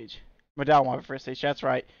 Second stage. Vidal won first stage. That's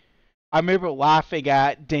right. I remember laughing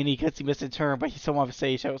at Danny because he missed a turn, but he still won the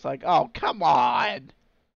stage. I was like, oh, come on!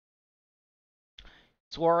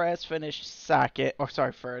 Suarez finished second. Or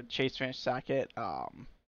sorry, for Chase finished second.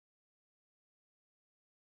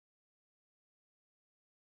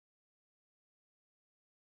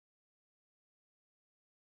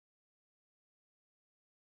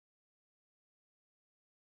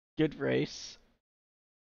 Good race.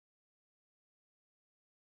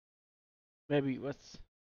 Maybe what's...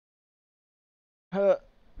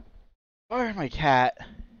 Where's my cat?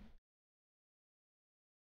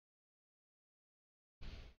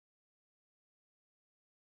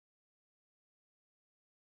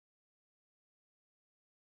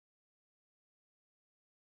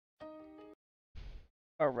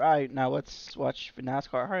 Alright, now let's watch the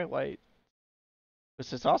NASCAR highlight.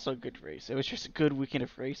 This is also a good race. It was just a good weekend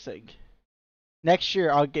of racing. Next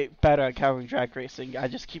year, I'll get better at covering drag racing. I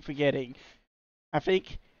just keep forgetting. I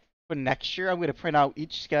think for next year, I'm going to print out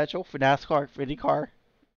each schedule for NASCAR, for IndyCar,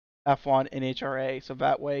 F1, and HRA. So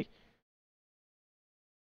that way,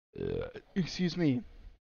 excuse me,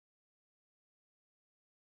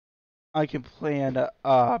 I can plan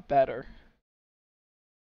better.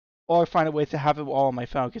 Or find a way to have them all on my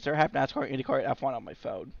phone, because I have NASCAR, IndyCar, and F1 on my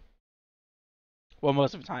phone. Well,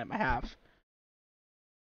 most of the time I have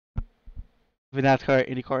the NASCAR,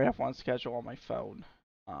 IndyCar, and F1 schedule on my phone.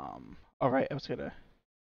 Alright, I was gonna...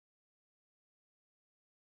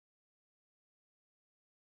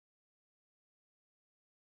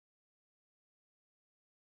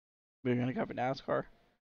 We're gonna cover NASCAR.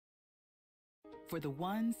 For the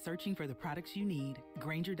ones searching for the products you need,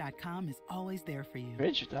 Grainger.com is always there for you.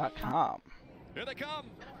 Grainger.com. Here they come.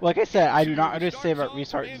 Like I said, I do not understand about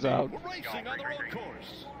Restart Zone. We're racing on the road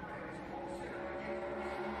course.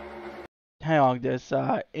 How long does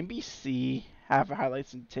NBC have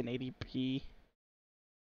highlights in 1080p?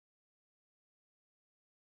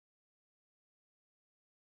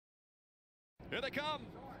 Here they come.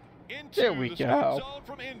 Into There we the go. zone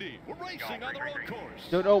from Indy. We're racing on the road course.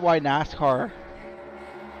 Don't know why NASCAR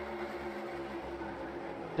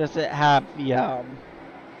doesn't have the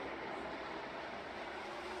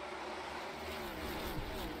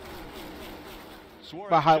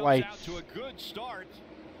Suarez highlights out to a good start.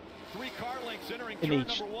 3 car lengths entering in turn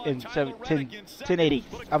each number 1. in Tyler 10, Reddick in second, 1080.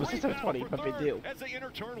 but a I was great 720, battle but for they do. third as they enter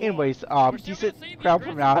turn 1. Anyways, decent crowd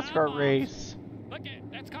from NASCAR race. Look at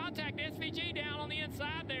that's contact SVG down on the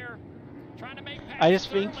inside there, trying to make. I just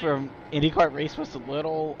think from IndyCar race was a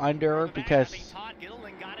little under because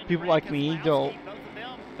people like me don't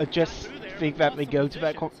just think that they go to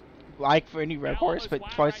that like for any red course, but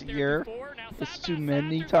twice a year is too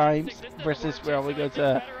many times versus where we go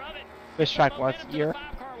to this track once a year.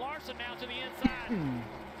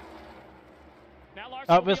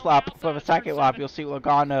 This lap, for the second lap, you'll see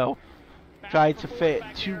Logano trying to fit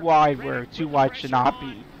too wide where too wide should not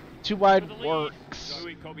be. Too wide works.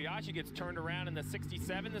 Kobayashi gets turned around in the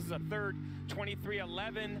 67. This is a third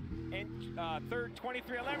 23-11 and third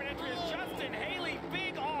 23-11 entry is Justin Haley,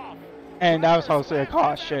 big off. And that was also a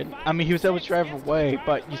caution. I mean, he was able to drive away,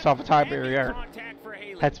 but you saw the tire barrier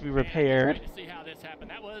had to be repaired. See how this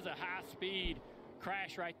happened. That was a high-speed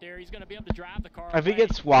crash right there. He's going to be able to drive the car. I think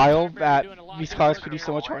it's wild that these cars produce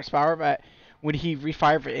so much horsepower that when he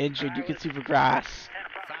refired the engine, you can see the grass. Side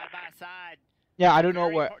by side. Yeah, I don't know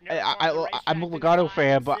what. I'm a Logano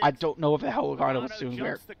fan, but I don't know what the hell Logano was doing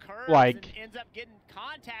there. Like,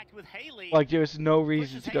 there's no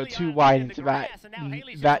reason to go too wide into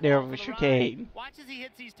that narrow of a chicane. Watch as he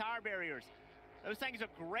hits these tire barriers. Those things are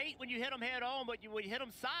great when you hit them head on, but when you hit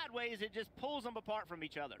them sideways, it just pulls them apart from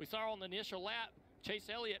each other. We saw on the initial lap, Chase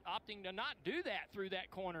Elliott opting to not do that through that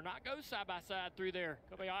corner, not go side by side through there.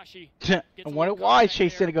 Kobayashi. I wonder why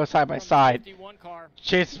Chase didn't go side by side.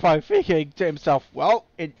 Chase is probably thinking to himself, well,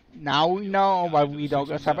 now we know why we don't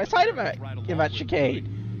go side by side in that chicane.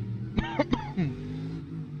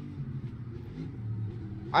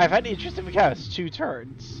 I've had the interesting because 2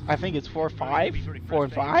 turns. I think it's 4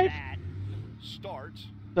 and 5. Start.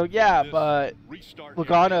 So yeah, but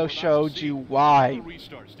Logano showed you why.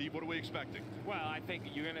 Steve, what are we expecting? Well, I think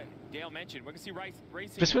Dale mentioned, we're going to see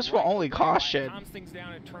racing. This was for only caution. Calms things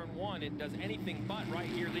down in turn 1. It does anything but right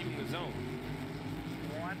here leaving the zone.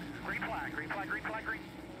 1, green flag, green flag, green flag, green.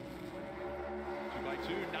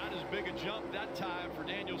 2x2, not as big a jump that time for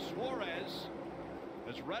Daniel Suarez.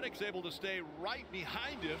 As Reddick's able to stay right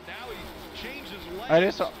behind him, now he changes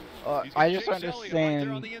lanes. I just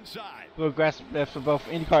understand the aggressiveness for both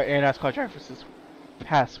IndyCar and NASCAR drivers this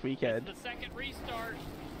past weekend. The second restart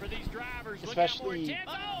for these drivers. Especially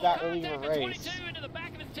that early in the race. Into the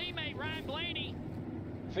back of his teammate Ryan Blaney.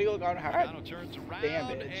 I think Logano had turns around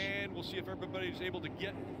damage. And we'll see if everybody's able to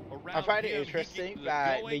get around. I find it interesting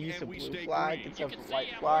that they use a blue flag instead of a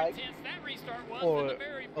white flag or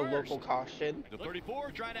a local caution. The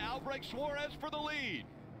 34 trying to outbreak Suarez for the lead.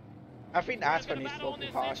 I think NASCAR needs local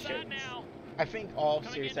cautions. I think all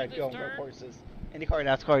series that go on road courses, IndyCar and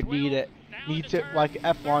NASCAR need to, like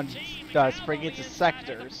F1 does, bring it to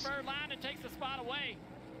sectors.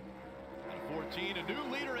 14, a new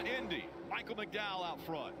leader at Indy. Michael McDowell out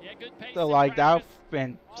front. Yeah, good pace. So like that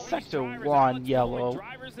been sector 1 yellow,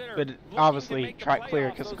 but obviously track clear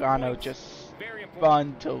because Logano just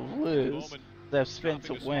spun to lose, the spin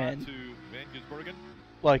to win.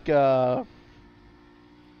 Like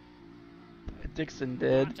Dixon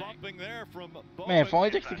did. Man, if only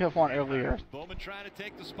Dixon could have won earlier,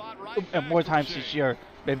 and more times this year,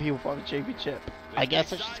 maybe he would win the championship. I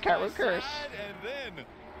guess it's just Carol curse.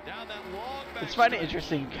 It's kind of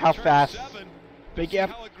interesting how fast Big Gap.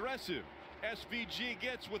 How aggressive SVG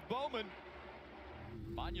gets with Bowman.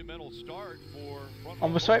 Monumental start for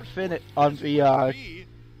on the start finish on the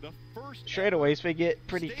straightaways, they get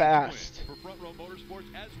pretty fast. For Front Row Motorsports,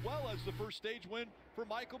 as well as the first stage win for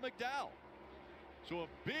Michael McDowell. So a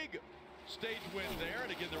big stage win there,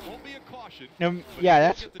 and again, there won't be a caution. Yeah,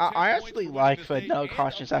 that's I honestly like the no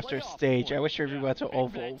cautions after a stage. I wish everyone went to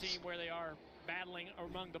ovals. Where they are battling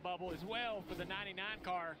among the bubble as well for the 99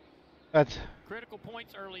 car. That's critical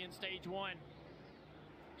points early in stage 1.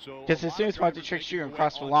 Because as soon as Monty tricks you and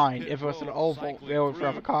cross the line, if it was an oval, they would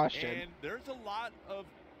have a caution. And there's a lot of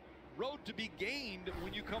road to be gained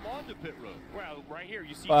when you come onto pit road. Well, right here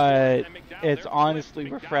you see. But it's honestly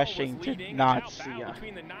refreshing to not see it.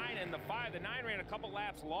 Between the 9 and the 5, the 9 ran a couple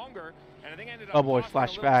laps longer, and I think ended up. Oh boy,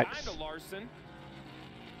 flashbacks. To Larson.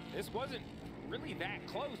 This wasn't really that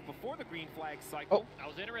close before the green flag cycle. I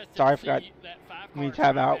was interested sorry, I to forgot. see that 5 We car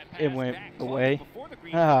tab out. that It went away. Before the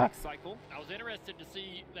green flag cycle. I was interested to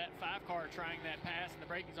see that 5 car trying that pass in the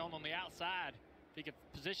braking zone on the outside. If he could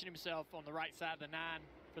position himself on the right side of the 9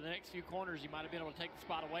 for the next few corners, he might have been able to take the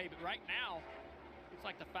spot away. But right now, looks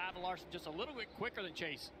like the 5 of Larson just a little bit quicker than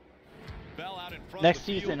Chase. Next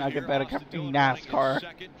season, I get better company NASCAR.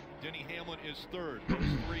 Denny Hamlin is third. Those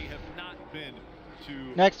 3 have not been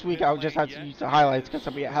to next week, I'll just have to use the highlights because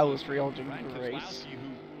I'll be at Hell's Real during the race.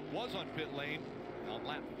 Who was on pit lane on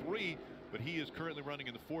lap 3, but he is currently running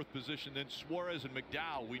in the 4th position. Then Suarez and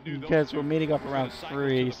McDowell. We knew because we're meeting up around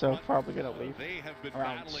 3, so probably gonna leave they have been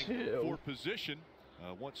around battling 2. for position.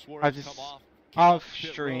 Once Suarez I just off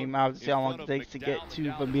stream, I'll see how long it takes to get to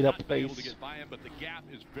the meetup place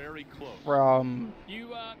from you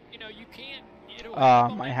know, you can't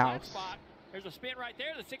my house. Spot. There's a spin right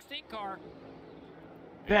there, the 16 car.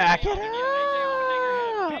 Back it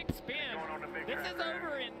up! Big spin. This is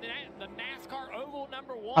over in the NASCAR Oval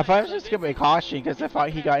number 1. I thought it was just gonna be a caution because I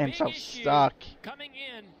thought he got himself stuck. Coming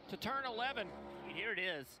in to turn 11. Here it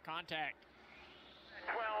is. Contact.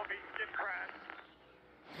 12, he did crash.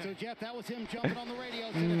 So Jeff, that was him jumping on the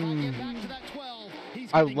radio. So if I get back to that 12,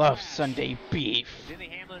 he's I love Sunday beef. Denny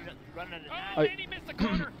Hamlin running at 9. Denny missed the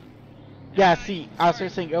corner. Yeah, see, I was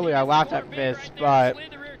just saying earlier, I laughed at this, but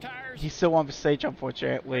he still won the stage,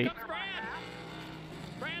 unfortunately.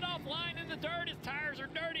 Brad offline in the dirt. His tires are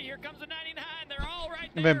dirty. Here comes the 99. They're all right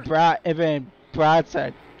And there. then Brad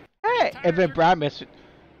said, "Hey!" And then Brad missed it.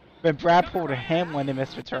 Then Brad pulled a Hamlin and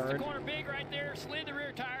missed the turn. Corner big right there. Slid the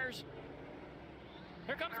rear tires.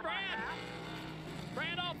 Here comes Brad.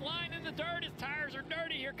 Brad offline in the dirt. His tires are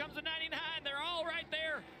dirty. Here comes the 99. They're all right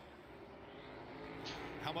there.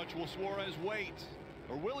 How much will Suarez wait?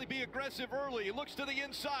 Or will he be aggressive early? He looks to the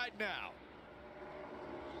inside now.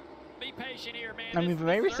 Be patient here, man. I mean, for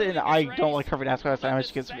maybe saying I don't like covering NASCAR so much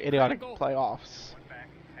because of idiotic playoffs.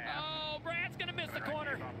 Oh, Brad's going to miss the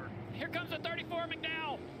corner. Here comes the 34,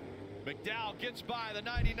 McDowell. McDowell gets by the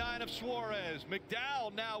 99 of Suarez.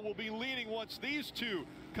 McDowell now will be leading once these two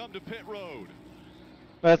come to pit road.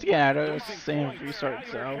 But again, I don't understand restart,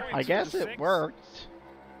 so I guess it worked.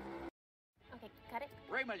 Okay, cut it.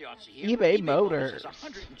 Ray Magliozzi here. eBay Motors. Has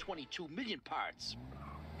 122 million parts.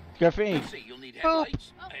 Good for me. Let's see, you'll need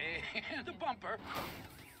headlights and a bumper.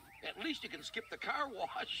 At least you can skip the car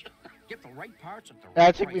wash. Get the right parts at the right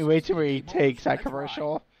That took me way too many takes, that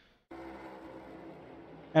commercial.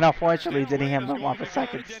 And unfortunately, didn't have them off a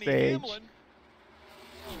second stage.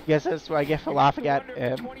 Guess that's what I get for laughing at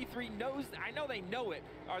him. 23 knows, I know they know it.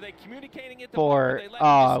 Are they communicating it to For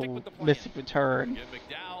missing return. Again,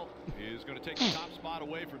 McDowell is going to take the top spot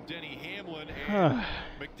away from Denny Hamlin, and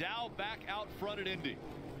McDowell back out front at Indy.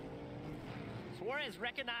 Suarez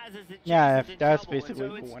recognizes that yeah, that's trouble, basically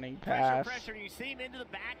so the warning pressure, pass. pressure. You see him into the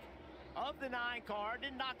back of the 9 car.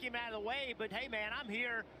 Didn't knock him out of the way, but hey, man, I'm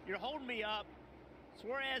here. You're holding me up.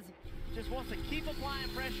 Suarez just wants to keep applying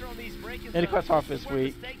pressure on these braking And it cuts off this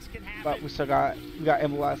week, but we got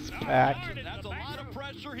MLS back. That's a lot of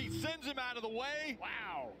pressure. He sends him out of the way.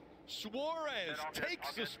 Wow. Suarez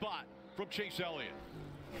takes the spot from Chase Elliott.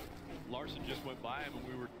 Larson just went by him, and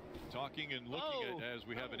we were talking and looking at as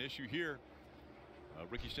we have an issue here.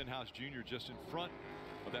 Ricky Stenhouse Jr. just in front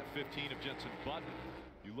of that 15 of Jenson Button.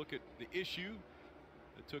 You look at the issue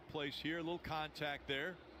that took place here, a little contact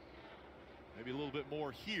there. Maybe a little bit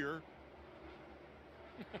more here.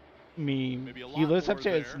 I mean, he lives up to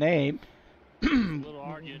his name.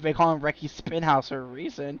 They call him Ricky Spinhouse for a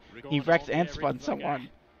reason. He wrecks and spun someone.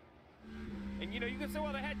 And you know, you can say,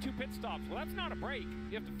 well, they had 2 pit stops. Well, that's not a break.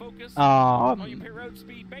 You have to focus on your pit road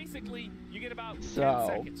speed. Basically, you get about 10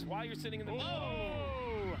 seconds while you're sitting in the...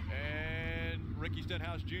 And Ricky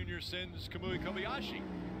Stenhouse Jr. sends Kamui Kobayashi.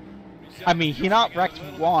 I mean, he not wrecked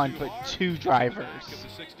 1, but 2 drivers.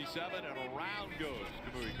 67 and around goes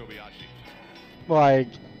Kamui Kobayashi. Like,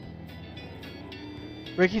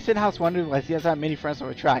 Ricky Stenhouse wondered why he has that many friends on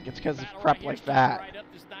the track. It's because of crap like that.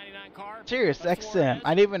 Serious XM.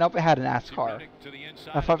 I didn't even know if it had an NASCAR.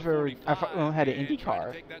 I thought it only had an Indy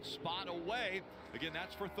car. Take that spot away. Again,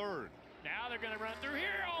 that's for 3rd. Now they're going to run through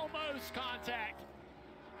here. Almost contact.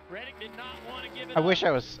 Reddick did not want to give it I wish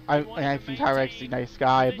I was. I think Tyreek's a nice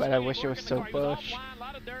guy, but I wish it was so Bush. A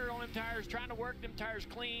lot of dirt on them tires, trying to work them tires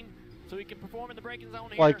clean so he can perform in the braking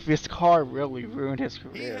zone here. Like, this car really ruined his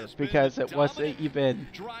career because it wasn't even.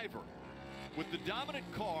 With the dominant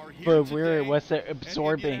car here but where it wasn't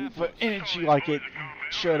absorbing the energy like it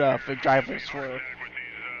should have. The drivers were.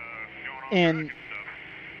 And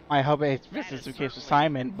I hope this is the case with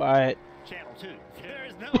Simon, but. Channel 2. There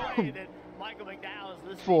is no way that Michael McDowell is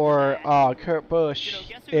listening for Kurt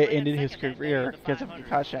Busch, it ended his career because of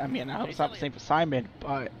concussion. I mean, I hope it's not the same for Simon,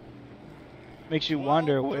 but makes you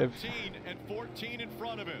wonder with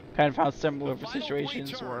kind of how similar the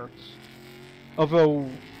situations were. Although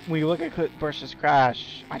when you look at Kurt Busch's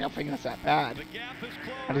crash, I don't think it's that bad.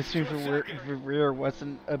 I just think the rear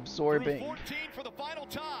wasn't absorbing.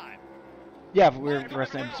 Yeah, the rear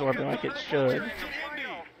wasn't absorbing like it should.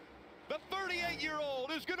 The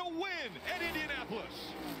 38-year-old is going to win at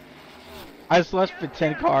Indianapolis. I just left the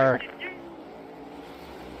 10 car.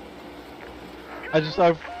 I just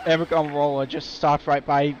love Eric Almirola just stopped right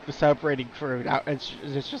by the celebrating crew. It's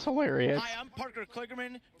just hilarious. Hi, I'm Parker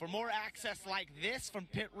Kligerman. For more access like this from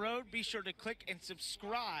Pit Road, be sure to click and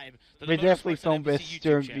subscribe. To They the definitely Motorsports filmed this NBC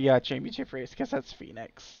during YouTube channel. the championship race because that's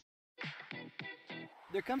Phoenix.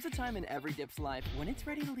 There comes a time in every dip's life when it's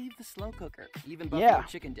ready to leave the slow cooker, even Yeah. buffalo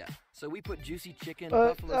chicken dip. So we put juicy chicken,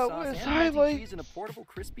 But buffalo that sauce, was and highlights. magic cheese in a portable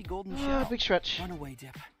crispy golden shell. Big stretch. Run away,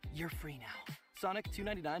 dip. You're free now. Sonic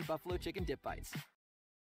 $2.99 buffalo chicken dip bites.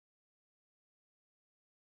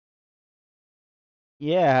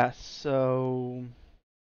 Yeah, so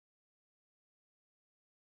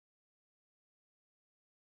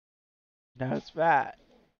that's that.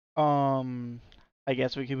 I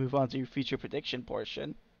guess we can move on to your future prediction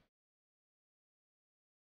portion,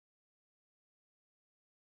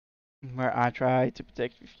 where I try to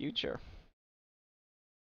predict the future.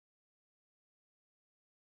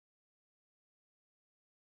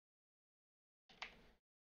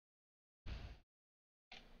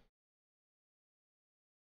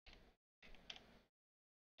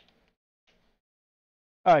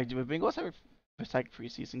 Alright, do the Bengals have a second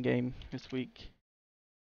preseason game this week?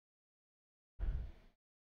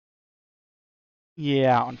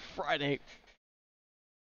 Yeah, on Friday.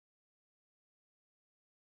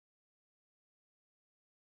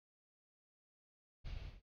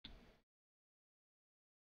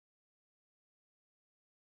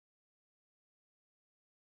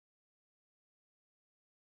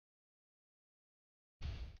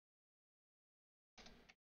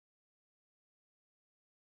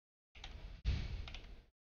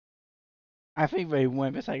 I think they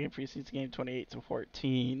win the second preseason game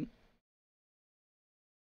 28-14.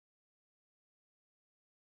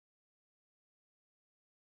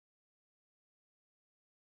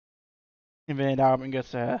 And then Albin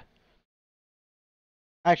gets a.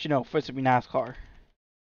 Actually, no. First it'll be NASCAR.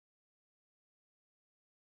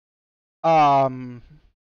 Because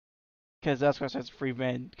NASCAR says free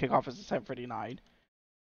win. Kickoff is at 7:59.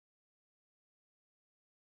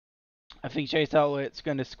 I think Chase Elliott's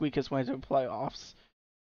going to squeak his way into the playoffs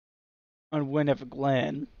and win at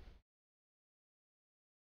Glen.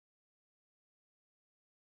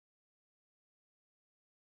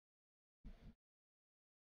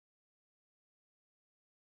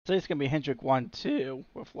 So it's going to be Hendrick 1-2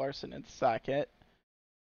 with Larson in second.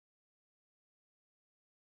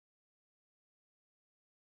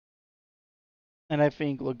 And I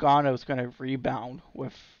think Logano's going to rebound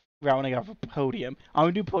with rounding off a podium. I'm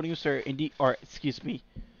going to do podiums for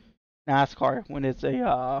NASCAR when it's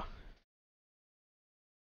a,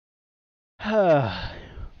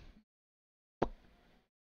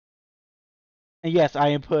 and yes, I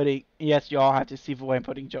am putting, yes, y'all have to see the way I'm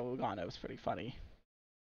putting Joe Logano. It's pretty funny.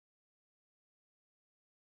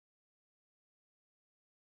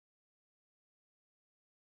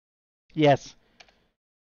 Yes.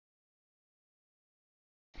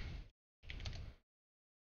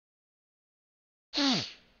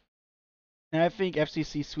 And I think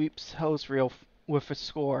FCC sweeps Hillsville with a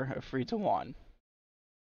score of 3-1.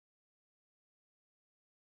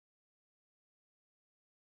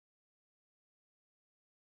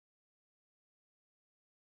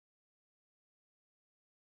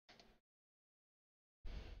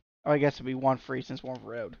 Oh, I guess it'd be 1-3 since one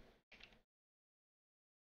road.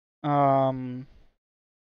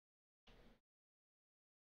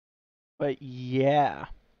 But yeah.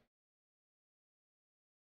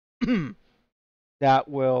 That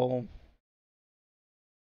will.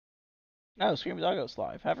 No, Screaming Doggo's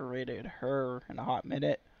live. Haven't rated her in a hot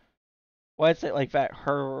minute. Why is it like that?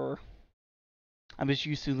 Her. I'm just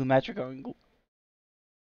used to the metric going.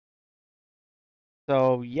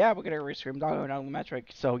 So yeah, we're gonna race Scream Doggo and on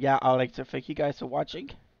metric. So yeah, I'd like to thank you guys for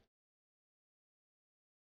watching.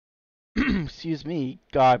 Excuse me.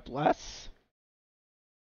 God bless.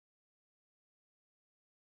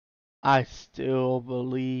 I still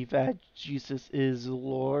believe that Jesus is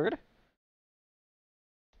Lord.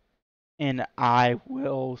 And I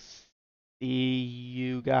will see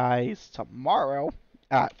you guys tomorrow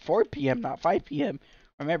at 4 p.m., not 5 p.m.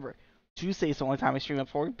 Remember, Tuesday is the only time I stream at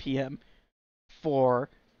 4 p.m. for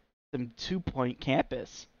some 2-Point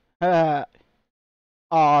Campus. New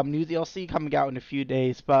DLC coming out in a few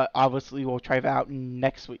days, but obviously we'll try that out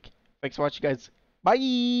next week. Thanks for watching, guys.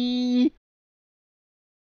 Bye!